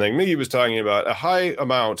about, and like Miggy was talking about a high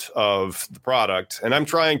amount of the product, and I'm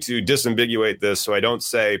trying to disambiguate this so I don't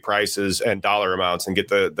say prices and dollar amounts and get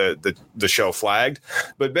the show flagged.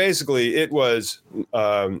 But basically, it was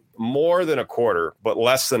more than a quarter, but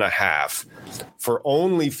less than a half for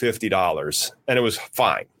only $50, and it was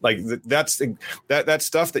fine. Like that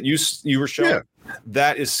stuff that you were showing. Yeah.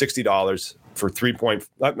 That is $60 for 3 point.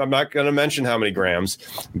 I'm not going to mention how many grams,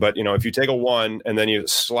 but if you take a 1 and then you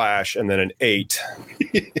slash and then an 8,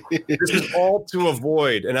 this is all to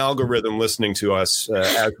avoid an algorithm listening to us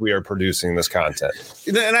as we are producing this content.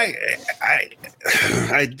 And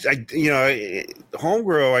home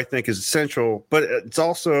grow I think is essential, but it's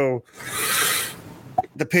also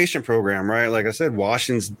the patient program, right? Like I said,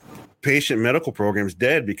 Washington's patient medical program is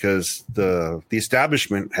dead because the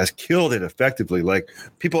establishment has killed it effectively. Like,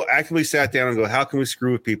 people actively sat down and go, how can we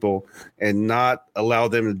screw with people and not allow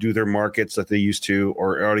them to do their markets that they used to,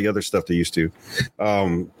 or all the other stuff they used to.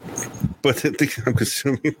 But I'm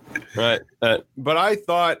consuming. Right. But I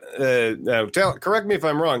thought, correct me if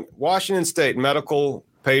I'm wrong, Washington State medical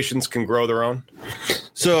patients can grow their own?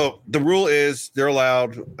 So the rule is they're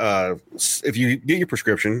allowed, if you get your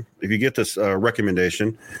prescription, if you get this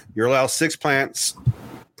recommendation, you're allowed 6 plants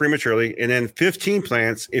prematurely, and then 15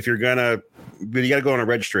 plants if you're but you got to go on a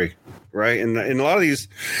registry, right? And a lot of these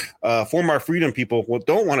Form Our Freedom people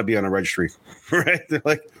don't want to be on a registry, right? They're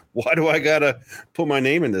like, why do I got to put my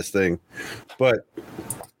name in this thing?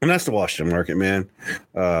 And that's the Washington market, man.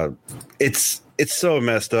 It's so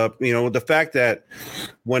messed up. The fact that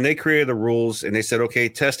when they created the rules and they said, okay,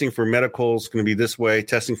 testing for medical is going to be this way,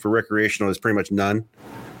 testing for recreational is pretty much none.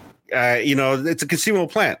 It's a consumable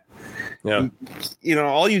plant. Yeah.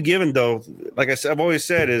 All you given, though, like I said, I've always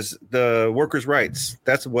said, is the workers' rights.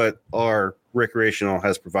 That's what our recreational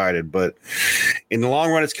has provided. But in the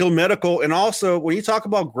long run, it's killed medical. And also, when you talk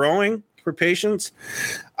about growing for patients,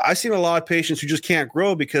 I've seen a lot of patients who just can't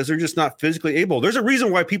grow because they're just not physically able. There's a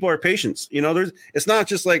reason why people are patients. It's not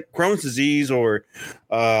just like Crohn's disease or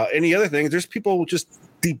any other thing. There's people just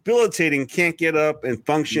debilitating, can't get up and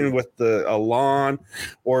function with a lawn,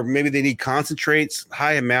 or maybe they need concentrates,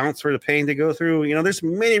 high amounts for the pain they go through. There's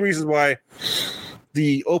many reasons why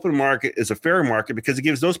the open market is a fair market, because it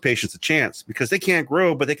gives those patients a chance, because they can't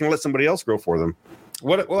grow, but they can let somebody else grow for them.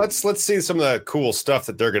 Let's see some of the cool stuff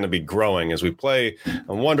that they're going to be growing as we play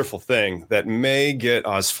a wonderful thing that may get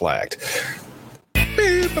us flagged.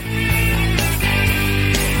 Beep.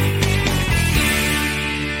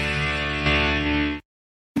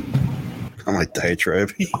 On my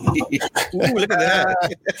diatribe. Ooh, look at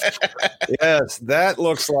that. Yes, that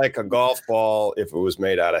looks like a golf ball if it was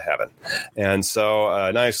made out of heaven. And so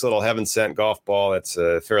a nice little heaven sent golf ball. That's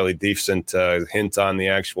a fairly decent hint on the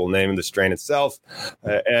actual name of the strain itself.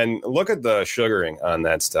 And look at the sugaring on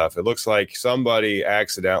that stuff. It looks like somebody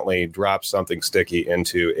accidentally dropped something sticky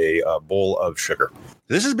into a bowl of sugar.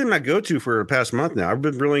 This has been my go-to for the past month now. I've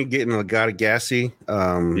been really getting a lot of gassy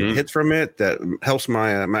hits from it that helps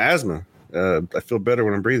my asthma. I feel better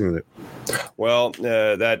when I'm breathing it. Well,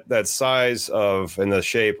 that size of and the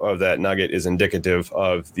shape of that nugget is indicative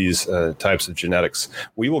of these types of genetics.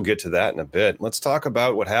 We will get to that in a bit. Let's talk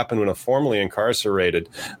about what happened when a formerly incarcerated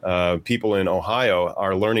people in Ohio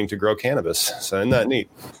are learning to grow cannabis. So isn't that neat?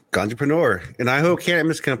 Ganjapreneur. An Idaho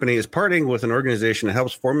cannabis company is partnering with an organization that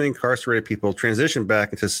helps formerly incarcerated people transition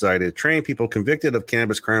back into society to train people convicted of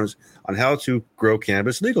cannabis crimes on how to grow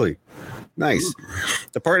cannabis legally. Nice.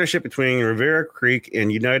 The partnership between Rivera Creek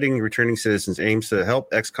and Uniting Returning Citizens aims to help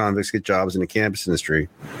ex-convicts get jobs in the cannabis industry.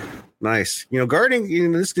 Nice.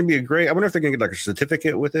 Gardening, this is going to be a great, I wonder if they're going to get like a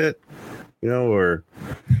certificate with it, or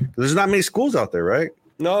there's not many schools out there, right?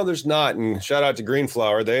 No, there's not. And shout out to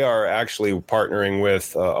Greenflower. They are actually partnering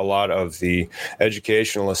with a lot of the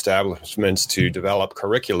educational establishments to develop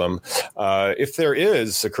curriculum. If there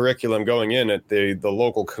is a curriculum going in at the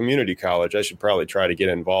local community college, I should probably try to get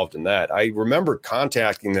involved in that. I remember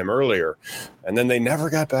contacting them earlier, and then they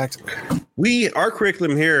never got back to me. Our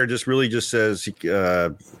curriculum here just says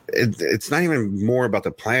it's not even more about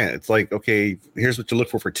the plant. It's like, okay, here's what to look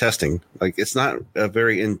for testing. Like, it's not a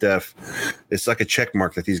very in-depth. It's like a check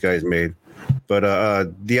mark that these guys made. But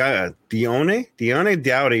Dione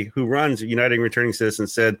Dowdy, who runs Uniting Returning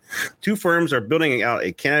Citizens, said 2 firms are building out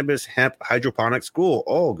a cannabis hemp hydroponic school.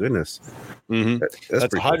 Oh, goodness. Mm-hmm.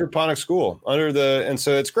 That's a hydroponic school and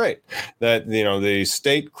so it's great that the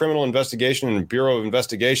State Criminal Investigation and Bureau of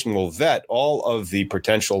Investigation will vet all of the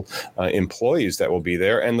potential employees that will be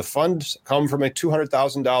there, and the funds come from a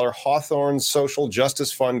 $200,000 Hawthorne Social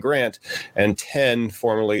Justice Fund grant, and 10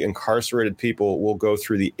 formerly incarcerated people will go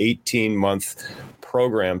through the 18-month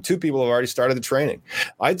program. 2 people have already started the training.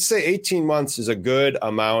 I'd say 18 months is a good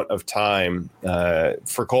amount of time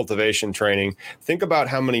for cultivation training. Think about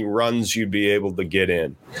how many runs you'd be able to get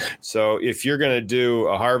in. So if you're going to do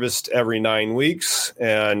a harvest every 9 weeks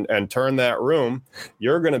and turn that room,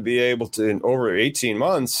 you're going to be able to, in over 18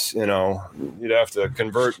 months, you'd have to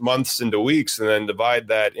convert months into weeks and then divide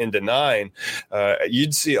that into 9.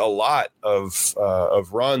 You'd see a lot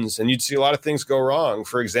of runs, and you'd see a lot of things go wrong.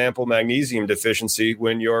 For example, magnesium deficiency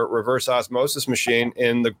when your reverse osmosis machine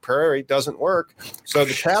in the prairie doesn't work. So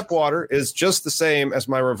the tap water is just the same as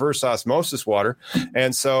my reverse osmosis water.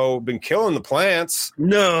 And so been killing the plants.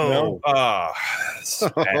 No.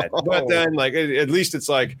 Sad. But then at least it's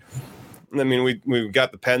like, I mean, we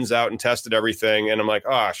got the pens out and tested everything, and I'm like,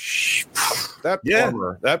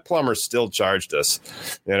 that plumber still charged us,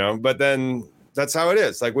 but then that's how it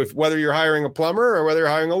is. Like whether you're hiring a plumber or whether you're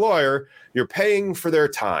hiring a lawyer, you're paying for their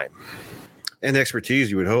time and expertise,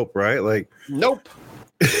 you would hope, right? Like, nope.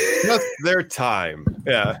 Just their time.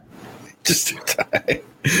 Yeah. Just their time.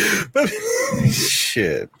 But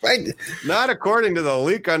shit. Not according to the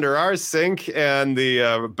leak under our sink and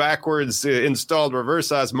the backwards installed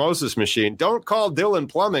reverse osmosis machine. Don't call Dillon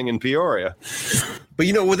Plumbing in Peoria. But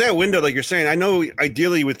with that window, like you're saying, I know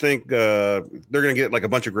ideally you would think they're going to get like a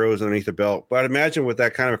bunch of grows underneath the belt. But I'd imagine with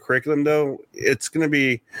that kind of curriculum, though, it's going to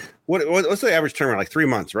be what's the average turnaround? Like 3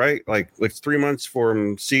 months, right? Like 3 months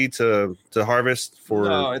from seed to harvest.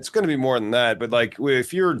 No, it's going to be more than that. But like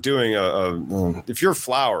if you're doing if you're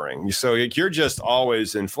flowering, so you're just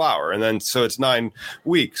always in flower, and then so it's 9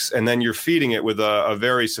 weeks, and then you're feeding it with a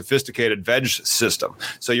very sophisticated veg system.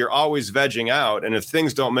 So you're always vegging out, and if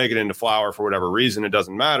things don't make it into flower for whatever reason, it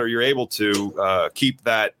doesn't matter. You're able to keep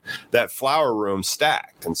that flower room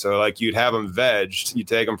stacked, and so like you'd have them vegged, you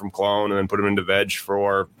take them from clone and then put them into veg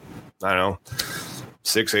for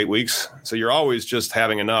 6-8 weeks. So you're always just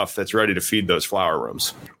having enough that's ready to feed those flower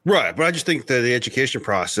rooms. Right. But I just think that the education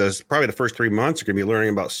process, probably the first 3 months, are going to be learning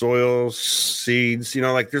about soils, seeds,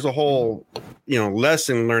 there's a whole,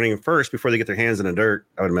 lesson learning first before they get their hands in the dirt,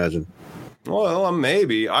 I would imagine. Well,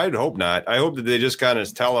 maybe. I'd hope not. I hope that they just kind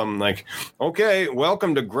of tell them like, okay,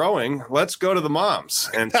 welcome to growing. Let's go to the moms.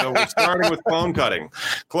 And so we're starting with clone cutting.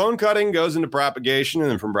 Clone cutting goes into propagation, and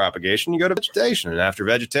then from propagation, you go to vegetation. And after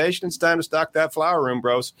vegetation, it's time to stock that flower room,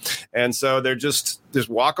 bros. And so they're just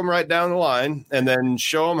walk them right down the line and then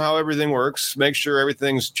show them how everything works. Make sure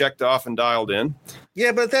everything's checked off and dialed in.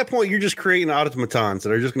 Yeah, but at that point, you're just creating automatons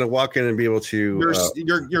that are just going to walk in and be able to.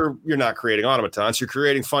 You're not creating automatons. You're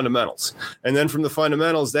creating fundamentals, and then from the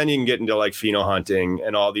fundamentals, then you can get into like pheno hunting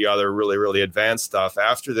and all the other really, really advanced stuff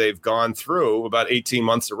after they've gone through about 18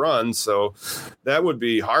 months of run. So that would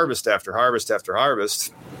be harvest after harvest after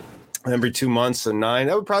harvest, every 2 months and 9.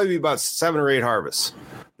 That would probably be about 7 or 8 harvests.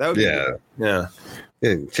 That would yeah.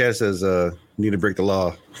 Chad says need to break the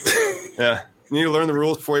law. Yeah. You need to learn the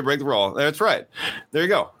rules before you break the law. That's right. There you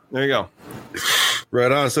go. Right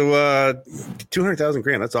on. So 200,000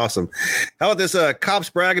 grand. That's awesome. How about this? Cops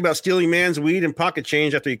brag about stealing man's weed and pocket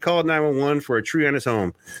change after he called 911 for a tree on his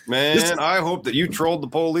home. Man, I hope that you trolled the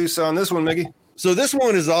police on this one, Mickey. So this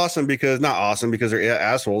one is awesome because they're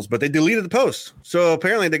assholes, but they deleted the post. So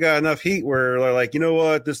apparently they got enough heat where they're like, you know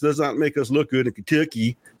what? This does not make us look good in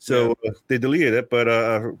Kentucky. So they deleted it. But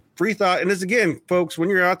free thought. And this again, folks, when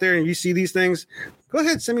you're out there and you see these things, go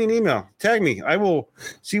ahead, send me an email. Tag me. I will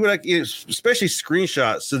see what I can, especially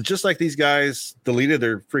screenshots. So just like these guys deleted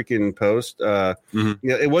their freaking post.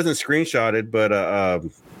 It wasn't screenshotted, but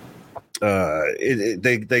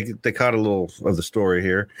they caught a little of the story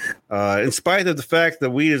here. In spite of the fact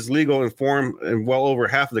that weed is legal in well over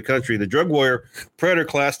half of the country, the drug warrior predator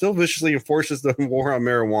class still viciously enforces the war on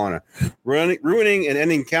marijuana, ruining and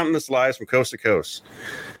ending countless lives from coast to coast.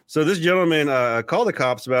 So this gentleman called the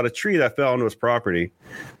cops about a tree that fell onto his property.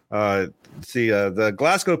 The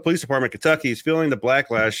Glasgow Police Department, Kentucky, is feeling the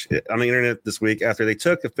backlash on the internet this week after they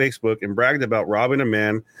took to Facebook and bragged about robbing a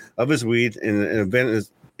man of his weed and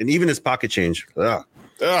even his pocket change.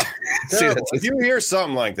 If you hear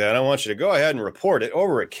something like that, I want you to go ahead and report it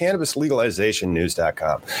over at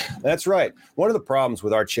cannabislegalizationnews.com. That's right. One of the problems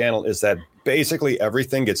with our channel is that basically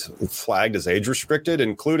everything gets flagged as age restricted,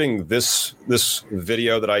 including this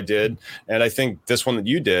video that I did, and I think this one that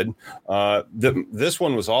you did. This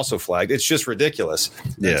one was also flagged. It's just ridiculous.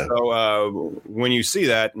 Yeah. And so when you see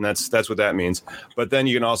that, and that's what that means. But then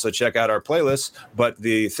you can also check out our playlist. But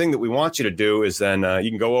the thing that we want you to do is then you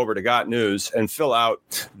can go over to Got News and fill out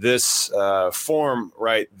this form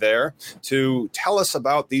right there to tell us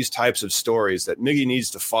about these types of stories that Miggy needs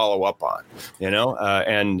to follow up on,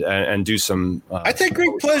 and do some some. I take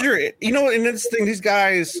great pleasure. You know, and this thing, these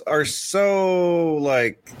guys are so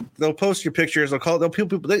like, they'll post your pictures. They'll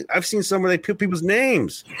people. I've seen some where they put people's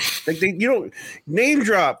names. Like name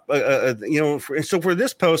drop. So for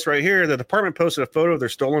this post right here, the department posted a photo of their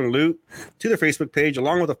stolen loot to their Facebook page,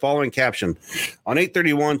 along with the following caption: on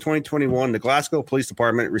 8/31/2021, the Glasgow Police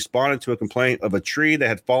Department responded to a complaint of a tree that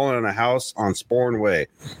had fallen on a house on Sporn Way.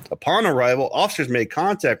 Upon arrival, officers made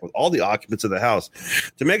contact with all the occupants of the house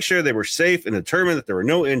to make sure they were safe and determined that there were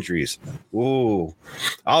no injuries. Ooh.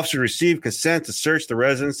 Officers received consent to search the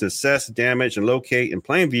residence to assess the damage and locate in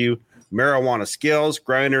plain view marijuana scales,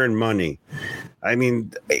 grinder, and money. I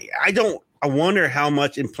mean, I wonder how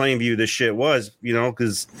much in plain view this shit was,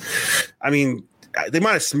 because, I mean, they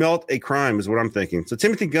might have smelt a crime is what I'm thinking. So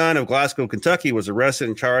Timothy Gunn of Glasgow, Kentucky was arrested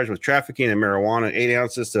and charged with trafficking in marijuana, 8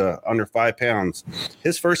 ounces to under 5 pounds.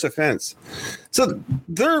 His first offense. So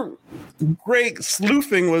their great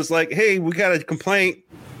sleuthing was like, hey, we got a complaint.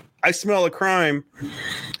 I smell a crime.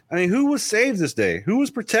 I mean, who was saved this day? Who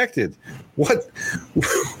was protected? What?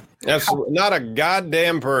 Absolutely not a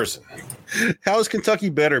goddamn person. How is Kentucky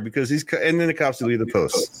better? Because and then the cops leave the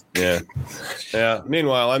post. Yeah.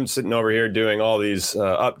 Meanwhile, I'm sitting over here doing all these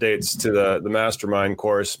updates to the mastermind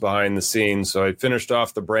course behind the scenes. So I finished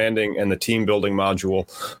off the branding and the team building module.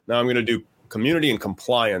 Now I'm going to do community and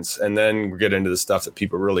compliance, and then we'll get into the stuff that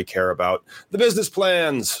people really care about, the business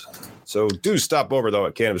plans. So do stop over, though,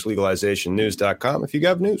 at cannabislegalizationnews.com if you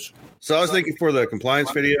have news. So I was thinking for the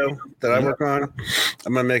compliance video that I work on,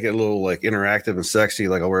 I'm going to make it a little like interactive and sexy.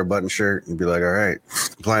 Like I'll wear a button shirt and be like, all right,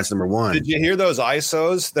 compliance number 1. Did you hear those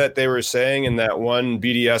ISOs that they were saying in that one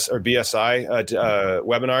BDS or BSI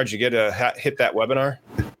webinar? Did you get to hit that webinar?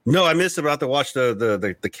 No, I missed about to watch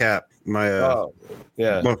the cap. My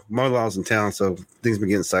mother-in-law's in town, so things been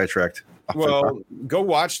getting sidetracked. Well, go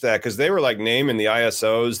watch that because they were like naming the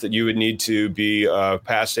ISOs that you would need to be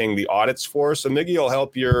passing the audits for. So Miggy will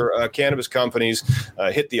help your cannabis companies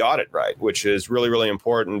hit the audit right, which is really, really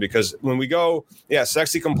important because when we go,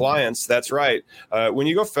 sexy compliance, that's right. When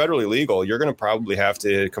you go federally legal, you're going to probably have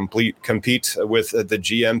to compete with the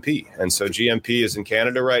GMP. And so GMP is in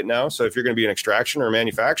Canada right now. So if you're going to be in extraction or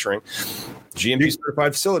manufacturing, GMP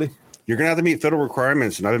certified facility. You're going to have to meet federal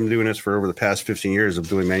requirements, and I've been doing this for over the past 15 years of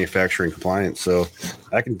doing manufacturing compliance. So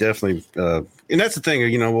I can definitely, and that's the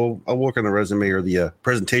thing, I'll work on the resume or the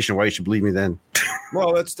presentation why you should believe me then.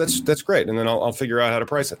 Well, that's great, and then I'll figure out how to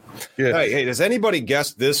price it. Yeah. Hey, does anybody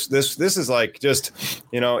guess this? This is like just,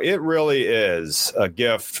 it really is a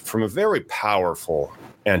gift from a very powerful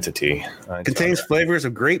entity. Contains flavors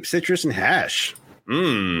of grape, citrus, and hash.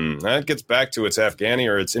 That gets back to its Afghani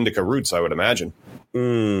or its indica roots, I would imagine.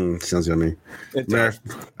 Sounds yummy. I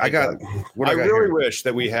really wish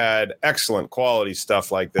that we had excellent quality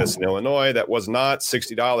stuff like this in Illinois that was not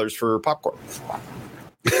 $60 for popcorn.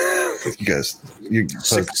 You guys,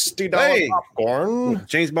 $60 popcorn.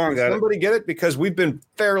 James Bond got Somebody get it because we've been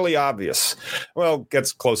fairly obvious. Well,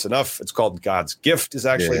 gets close enough. It's called God's Gift is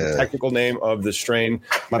actually the technical name of the strain.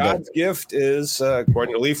 God's Gift is,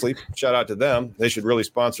 according to Leafly, shout out to them. They should really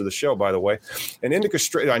sponsor the show, by the way. An indica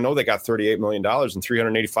strain, I know they got $38 million and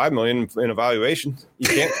 $385 million in evaluation. You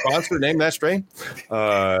can't sponsor, name that strain.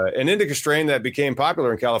 An indica strain that became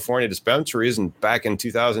popular in California dispensaries and back in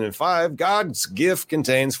 2005, God's Gift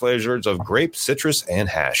contains flavors of grape, citrus, and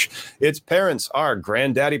hash. Its parents are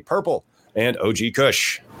Granddaddy Purple and OG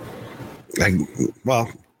Kush. I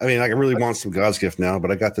really want some God's Gift now,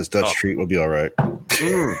 but I got this Dutch treat. We'll be all right.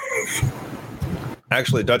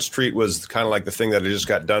 Actually, Dutch Treat was kind of like the thing that I just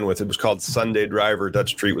got done with. It was called Sunday Driver.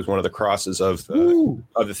 Dutch Treat was one of the crosses of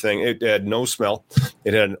the thing. It had no smell.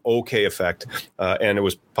 It had an okay effect, and it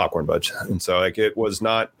was popcorn budge. And so, it was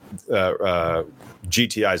not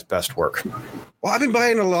GTI's best work. Well, I've been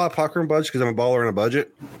buying a lot of popcorn budge because I'm a baller on a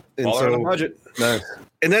budget. On a budget. Nice.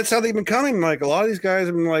 And that's how they've been coming. Like a lot of these guys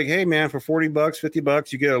have been like, hey, man, for $40,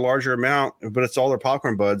 $50, you get a larger amount, but it's all their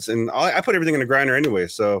popcorn buds. And I put everything in the grinder anyway.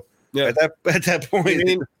 So at that point.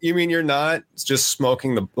 You mean you're not just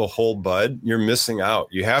smoking the whole bud? You're missing out.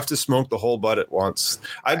 You have to smoke the whole bud at once.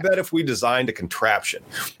 I bet if we designed a contraption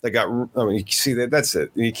that got, you see that's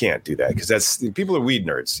it. You can't do that because people are weed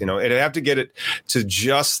nerds. It'd have to get it to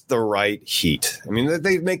just the right heat. I mean,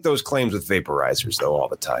 they make those claims with vaporizers though all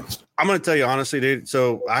the time. I'm going to tell you honestly, dude.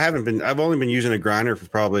 So I've only been using a grinder for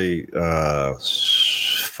probably 5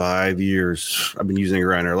 years. I've been using a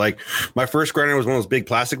grinder. Like my first grinder was one of those big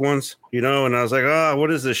plastic ones, and I was like, what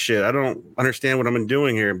is this shit? I don't understand what I'm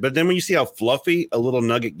doing here. But then when you see how fluffy a little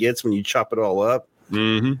nugget gets when you chop it all up,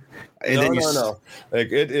 And No.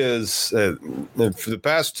 Like it is for the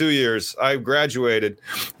past 2 years, I've graduated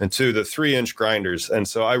into the 3-inch grinders. And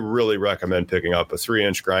so I really recommend picking up a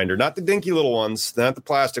 3-inch grinder, not the dinky little ones, not the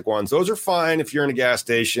plastic ones. Those are fine if you're in a gas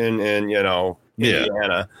station and,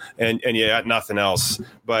 Indiana and you got nothing else.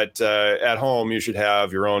 But at home, you should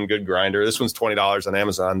have your own good grinder. This one's $20 on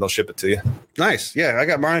Amazon. They'll ship it to you. Nice. Yeah, I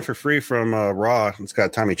got mine for free from Raw. It's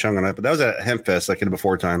got Tommy Chung on it, but that was at Hempfest like in the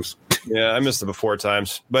before times. Yeah, I missed the before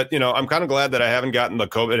times. But, I'm kind of glad that I haven't gotten the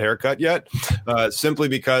COVID haircut yet, simply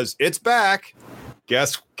because it's back.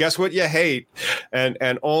 Guess what you hate,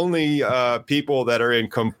 and only people that are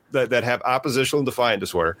that have oppositional defiant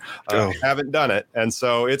disorder haven't done it, and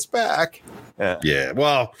so it's back. Yeah.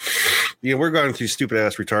 Well, we're going through stupid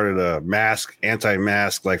ass retarded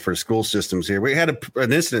anti-mask like for school systems here. We had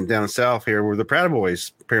an incident down south here where the Proud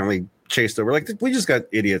Boys apparently chased over. Like, we just got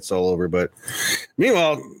idiots all over. But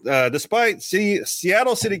meanwhile, despite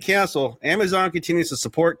Seattle City Council, Amazon continues to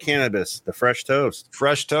support cannabis. The Fresh Toast.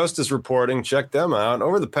 Fresh Toast is reporting, check them out.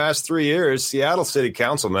 Over the past 3 years, Seattle City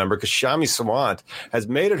Council member Kashami Sawant has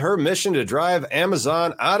made it her mission to drive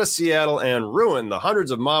Amazon out of Seattle and ruin the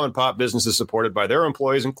hundreds of mom and pop businesses supported by their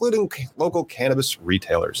employees, including local cannabis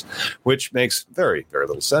retailers, which makes very, very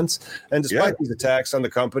little sense. And despite these attacks on the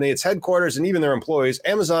company, its headquarters, and even their employees,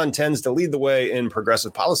 Amazon tends to lead the way in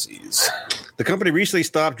progressive policies. The company recently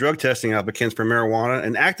stopped drug testing applicants for marijuana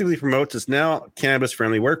and actively promotes its now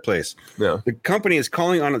cannabis-friendly workplace. Yeah. The company is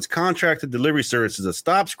calling on its contracted delivery services to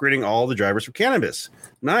stop screening all the drivers for cannabis.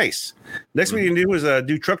 Nice. Next we can do is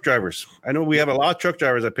do truck drivers. I know we have a lot of truck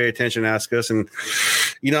drivers that pay attention, ask us, and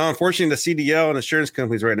unfortunately, the CDL and insurance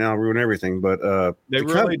companies right now ruin everything. But they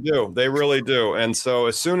really do. They really do. And so,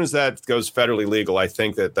 as soon as that goes federally legal, I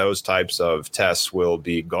think that those types of tests will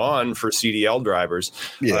be gone for CDL drivers.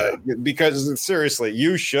 Yeah. Because seriously,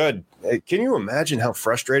 you should. Can you imagine how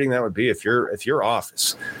frustrating that would be if your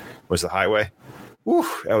office was the highway? Whew,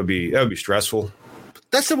 that would be stressful.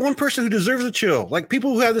 That's the one person who deserves a chill. Like,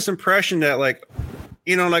 people who have this impression that, like,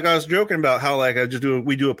 like I was joking about how, like,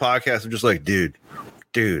 we do a podcast of just like, dude.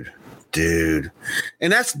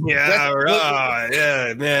 And that's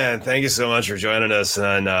yeah, man. Thank you so much for joining us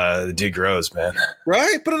on The Dude Grows, man.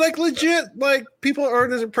 Right? But like, legit, like, people are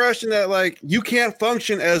under this impression that, like, you can't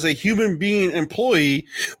function as a human being employee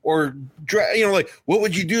or like, what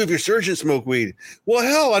would you do if your surgeon smoked weed? Well,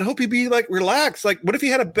 hell, I'd hope he'd be like relaxed. Like, what if he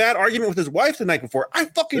had a bad argument with his wife the night before? I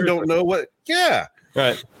fucking don't know what. Yeah.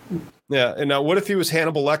 Right. Yeah. And now what if he was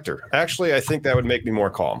Hannibal Lecter? Actually, I think that would make me more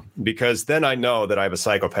calm, because then I know that I have a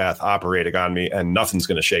psychopath operating on me and nothing's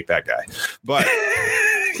going to shake that guy. But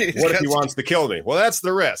what if he wants to kill me? Well, that's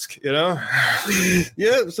the risk, Yeah.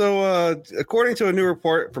 So according to a new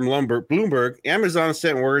report from Bloomberg, Amazon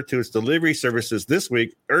sent word to its delivery services this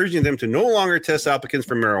week, urging them to no longer test applicants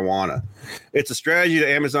for marijuana. It's a strategy that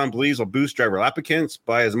Amazon believes will boost driver applicants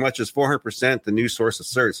by as much as 400%, the news source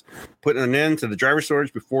asserts, putting an end to the driver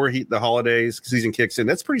shortage before the holidays season kicks in.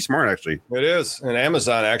 That's pretty smart, actually. It is. And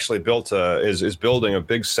Amazon actually is building a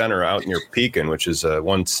big center out near Pekin, which is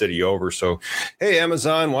one city over. So, hey,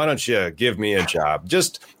 Amazon, why don't you give me a job?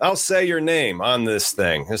 I'll say your name on this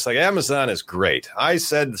thing. It's like, Amazon is great. I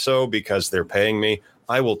said so because they're paying me.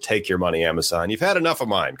 I will take your money, Amazon. You've had enough of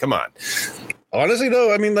mine. Come on. Honestly,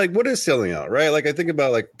 though, I mean, like, what is selling out, right? Like, I think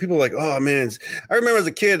about, like, people like, oh, man, I remember as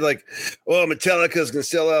a kid, like, oh, Metallica's going to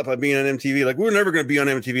sell out by being on MTV. Like, we're never going to be on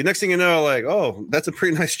MTV. Next thing you know, like, oh, that's a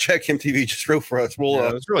pretty nice check MTV just wrote for us.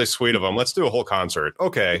 Well, it's really sweet of them. Let's do a whole concert.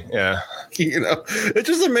 Okay, yeah. It's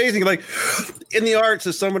just amazing. Like, in the arts,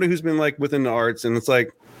 as somebody who's been, like, within the arts, and it's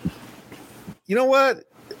like, you know what?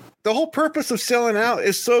 The whole purpose of selling out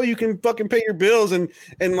is so you can fucking pay your bills and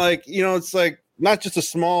like, it's like, not just a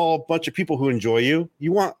small bunch of people who enjoy you.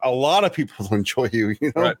 You want a lot of people to enjoy you.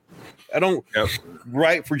 Right. I don't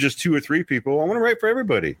write for just 2 or 3 people. I want to write for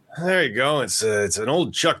everybody. There you go. It's an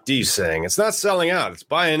old Chuck D saying. It's not selling out. It's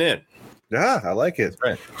buying in. Yeah, I like it.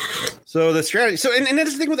 Right. So the strategy. So and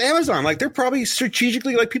that's the thing with Amazon. Like, they're probably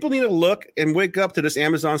strategically, like, people need to look and wake up to this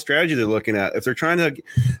Amazon strategy they're looking at. If they're trying to,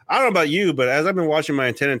 I don't know about you, but as I've been watching my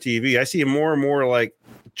antenna TV, I see more and more like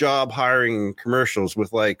job hiring commercials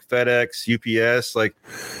with like FedEx, UPS. Like,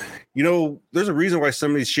 there's a reason why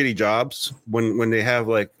some of these shitty jobs, when they have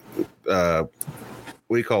like, what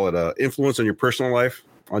do you call it? Influence on your personal life,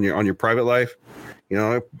 on your private life.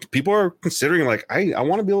 People are considering, like, I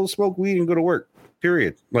want to be able to smoke weed and go to work,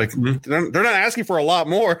 period. Like, they're not asking for a lot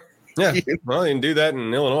more. Yeah, well, you can do that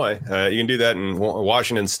in Illinois. You can do that in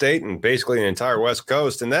Washington State and basically the entire West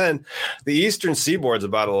Coast. And then the Eastern Seaboard's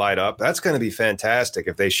about to light up. That's going to be fantastic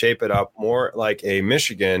if they shape it up more like a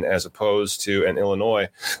Michigan as opposed to an Illinois,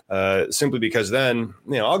 simply because then,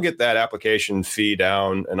 I'll get that application fee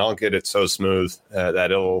down and I'll get it so smooth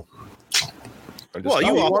that it'll. Well,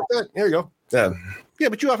 you want that? Here you go. Yeah. Yeah,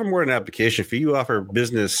 but you offer more than an application fee. You offer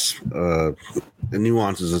business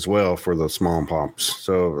nuances as well for the small and pops.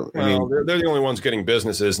 So, I mean, they're the only ones getting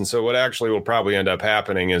businesses. And so what actually will probably end up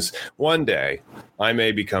happening is one day I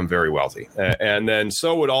may become very wealthy. And then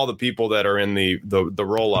so would all the people that are in the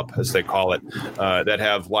roll-up, as they call it, that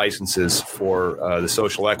have licenses for the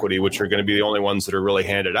social equity, which are going to be the only ones that are really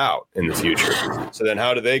handed out in the future. So then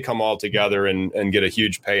how do they come all together and get a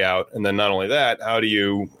huge payout? And then not only that, how do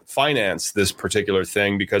you finance this particular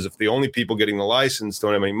thing? Because if the only people getting the license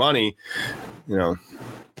don't have any money,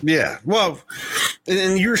 Yeah, well,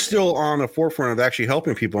 and you're still on the forefront of actually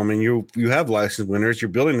helping people. I mean, you have license winners, you're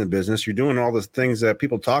building the business, you're doing all the things that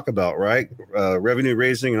people talk about, right? Revenue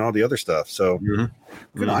raising and all the other stuff. So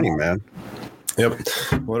good on you, man. Yep.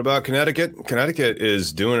 What about Connecticut? Connecticut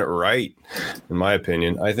is doing it right, in my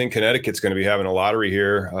opinion. I think Connecticut's going to be having a lottery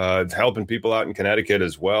here, helping people out in Connecticut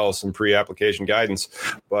as well, some pre-application guidance.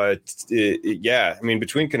 But I mean,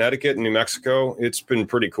 between Connecticut and New Mexico, it's been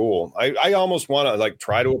pretty cool. I almost want to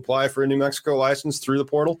try to apply for a New Mexico license through the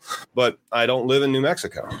portal, but I don't live in New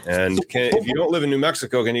Mexico. And if you don't live in New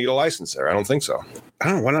Mexico, can you get a license there? I don't think so. I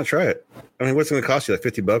don't know. Why not try it? I mean, what's it going to cost you? Like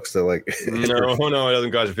 $50 to like? No, it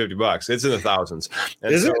doesn't cost you $50. It's in the thousands.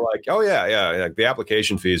 And Is so it? Oh yeah. Like the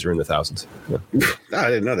application fees are in the thousands. Yeah. I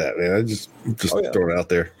didn't know that, man. I just throwing it out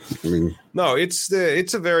there. I mean, no, it's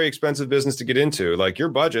a very expensive business to get into. Like your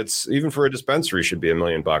budgets, even for a dispensary, should be $1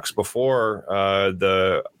 million before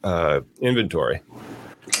the inventory.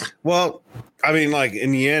 Well, I mean, like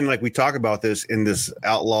in the end, like we talk about this in this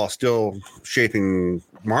outlaw still shaping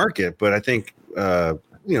market, but I think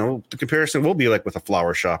the comparison will be like with a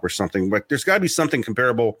flower shop or something. Like there's got to be something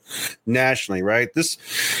comparable nationally, right?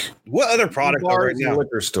 What other product are right now?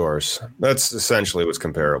 Liquor stores. That's essentially what's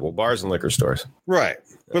comparable. Bars and liquor stores. Right.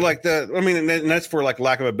 But and that's for like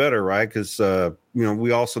lack of a better, right? Because,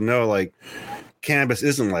 we also know like cannabis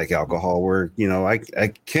isn't like alcohol where,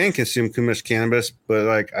 I can consume too much cannabis, but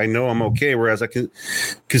like, I know I'm okay. Whereas I can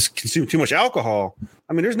consume too much alcohol.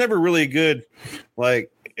 I mean, there's never really a good,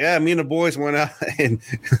 like, yeah, me and the boys went out and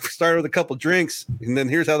started with a couple drinks, and then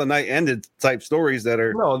here's how the night ended type stories that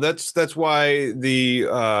are. No, that's why the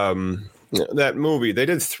that movie, they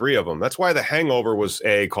did 3 of them. That's why The Hangover was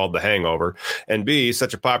A, called The Hangover, and B,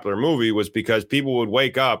 such a popular movie was because people would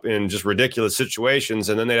wake up in just ridiculous situations,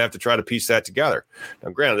 and then they'd have to try to piece that together.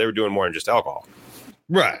 Now, granted, they were doing more than just alcohol.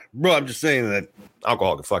 Right. Well, I'm just saying that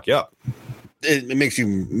alcohol can fuck you up. It makes you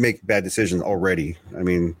make bad decisions already. I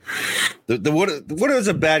mean, what is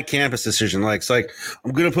a bad cannabis decision? Like, it's like,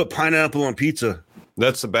 I'm going to put pineapple on pizza.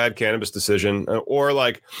 That's a bad cannabis decision. Or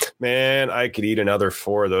like, man, I could eat another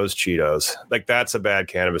 4 of those Cheetos. Like, that's a bad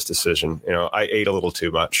cannabis decision. I ate a little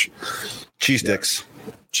too much. Cheese sticks.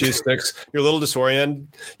 Cheese sticks. You're a little disoriented.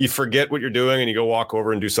 You forget what you're doing and you go walk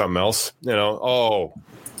over and do something else. Oh,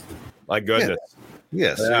 my goodness.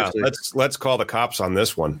 Yes. Yeah, let's call the cops on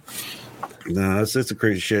this one. No, it's a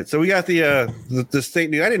crazy shit. So we got the state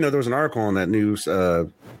news. I didn't know there was an article on that news.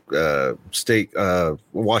 State,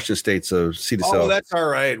 Washington State's seed to sale. Oh, that's all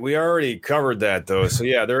right. We already covered that though. So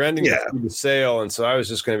yeah, they're ending the sale, and so I was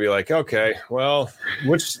just going to be like, okay, well,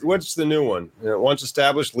 what's the new one? Once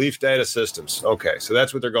established, Leaf Data Systems. Okay, so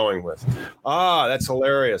that's what they're going with. That's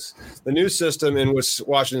hilarious. The new system in which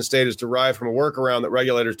Washington State is derived from a workaround that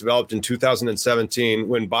regulators developed in 2017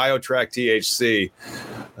 when BioTrack THC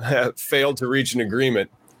failed to reach an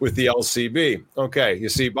agreement with the LCB. Okay, you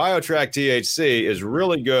see, BioTrack THC is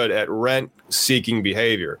really good at rent-seeking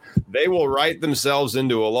behavior. They will write themselves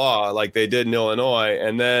into a law like they did in Illinois,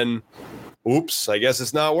 and then, oops, I guess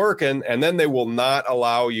it's not working, and then they will not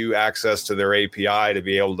allow you access to their API to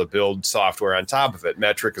be able to build software on top of it.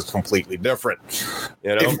 Metric is completely different,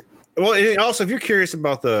 Well, and also, if you're curious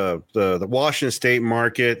about the Washington State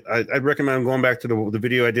market, I'd recommend going back to the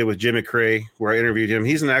video I did with Jim McCrae, where I interviewed him.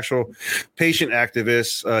 He's an actual patient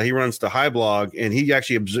activist. He runs the High Blog, and he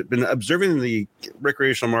actually been observing the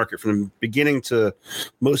recreational market from the beginning to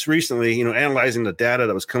most recently, analyzing the data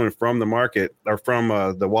that was coming from the market or from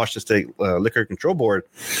the Washington State Liquor Control Board.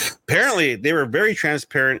 Apparently, they were very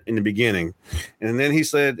transparent in the beginning. And then he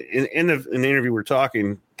said, in the interview we're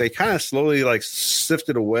talking, they kind of slowly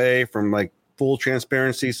sifted away from full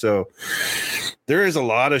transparency. So there is a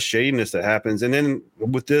lot of shadiness that happens. And then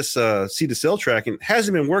with this seed to sale tracking, it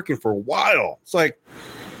hasn't been working for a while. It's like,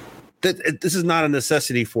 this is not a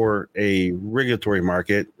necessity for a regulatory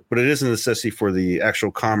market, but it is a necessity for the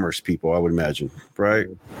actual commerce people, I would imagine, right?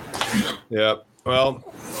 Yeah. Well,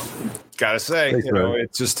 gotta say,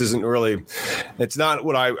 it just isn't really. It's not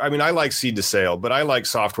what I mean. I like seed to sale, but I like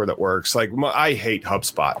software that works. Like I hate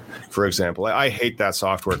HubSpot, for example. I hate that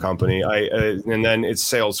software company. And then it's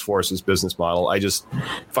Salesforce's business model. I just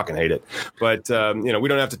fucking hate it. But we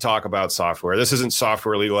don't have to talk about software. This isn't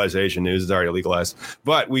software legalization news. It's already legalized.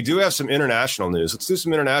 But we do have some international news. Let's do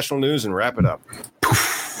some international news and wrap it up.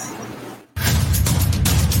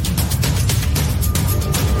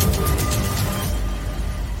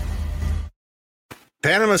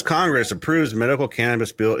 Panama's Congress approves medical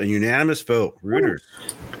cannabis bill in unanimous vote. Reuters.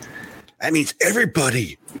 That means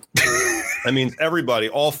everybody. That means everybody,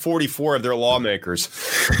 all 44 of their lawmakers.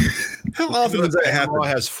 How often does that happen? Panama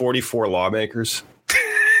has 44 lawmakers.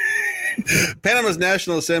 Panama's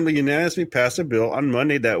National Assembly unanimously passed a bill on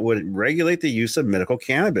Monday that would regulate the use of medical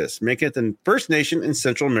cannabis, making it the first nation in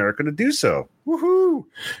Central America to do so. Woohoo!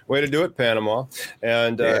 Way to do it, Panama.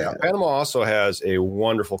 And Panama also has a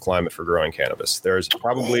wonderful climate for growing cannabis. There's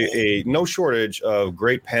probably no shortage of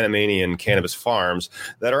great Panamanian cannabis farms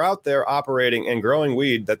that are out there operating and growing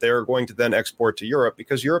weed that they're going to then export to Europe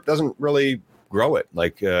because Europe doesn't really grow it.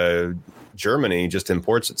 Like Germany just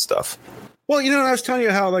imports its stuff. Well, I was telling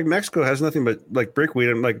you how like Mexico has nothing but like brickweed,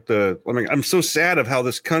 and I'm so sad of how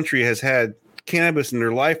this country has had cannabis in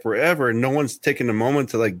their life forever, and no one's taken a moment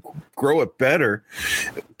to like grow it better.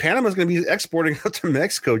 Panama's going to be exporting out to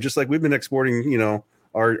Mexico, just like we've been exporting,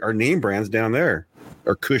 our name brands down there,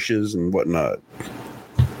 our Kushes and whatnot.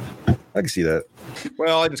 I can see that.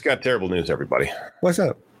 Well, I just got terrible news, everybody. What's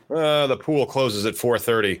up? The pool closes at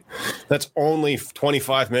 4:30. That's only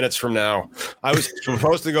 25 minutes from now. I was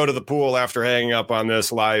supposed to go to the pool after hanging up on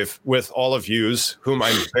this live with all of yous, whom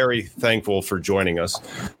I'm very thankful for joining us.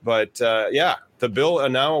 But the bill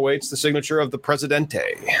now awaits the signature of the Presidente.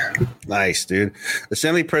 Nice, dude.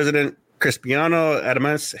 Assembly President Cristiano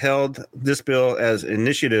Adames held this bill as an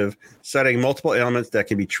initiative, citing multiple elements that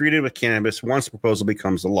can be treated with cannabis once the proposal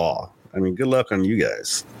becomes a law. I mean, good luck on you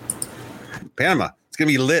guys. Panama. It's going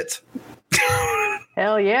to be lit.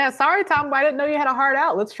 Hell yeah. Sorry, Tom, but I didn't know you had a heart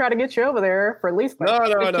out. Let's try to get you over there for at least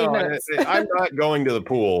 15 minutes. I'm not going to the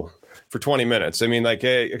pool for 20 minutes. I mean,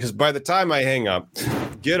 because by the time I hang up,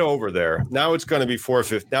 get over there. Now it's going to be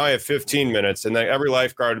 4:50. Now I have 15 minutes, and then every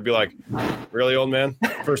lifeguard would be like, really, old man?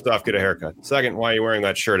 First off, get a haircut. Second, why are you wearing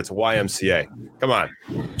that shirt? It's a YMCA. Come on.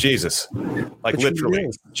 Jesus. Like literally.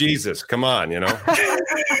 Jesus. Come on,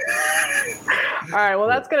 All right, well,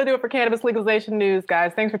 that's going to do it for cannabis legalization news,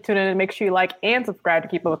 guys. Thanks for tuning in. Make sure you like and subscribe to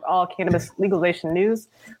keep up with all cannabis legalization news.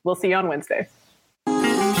 We'll see you on Wednesday.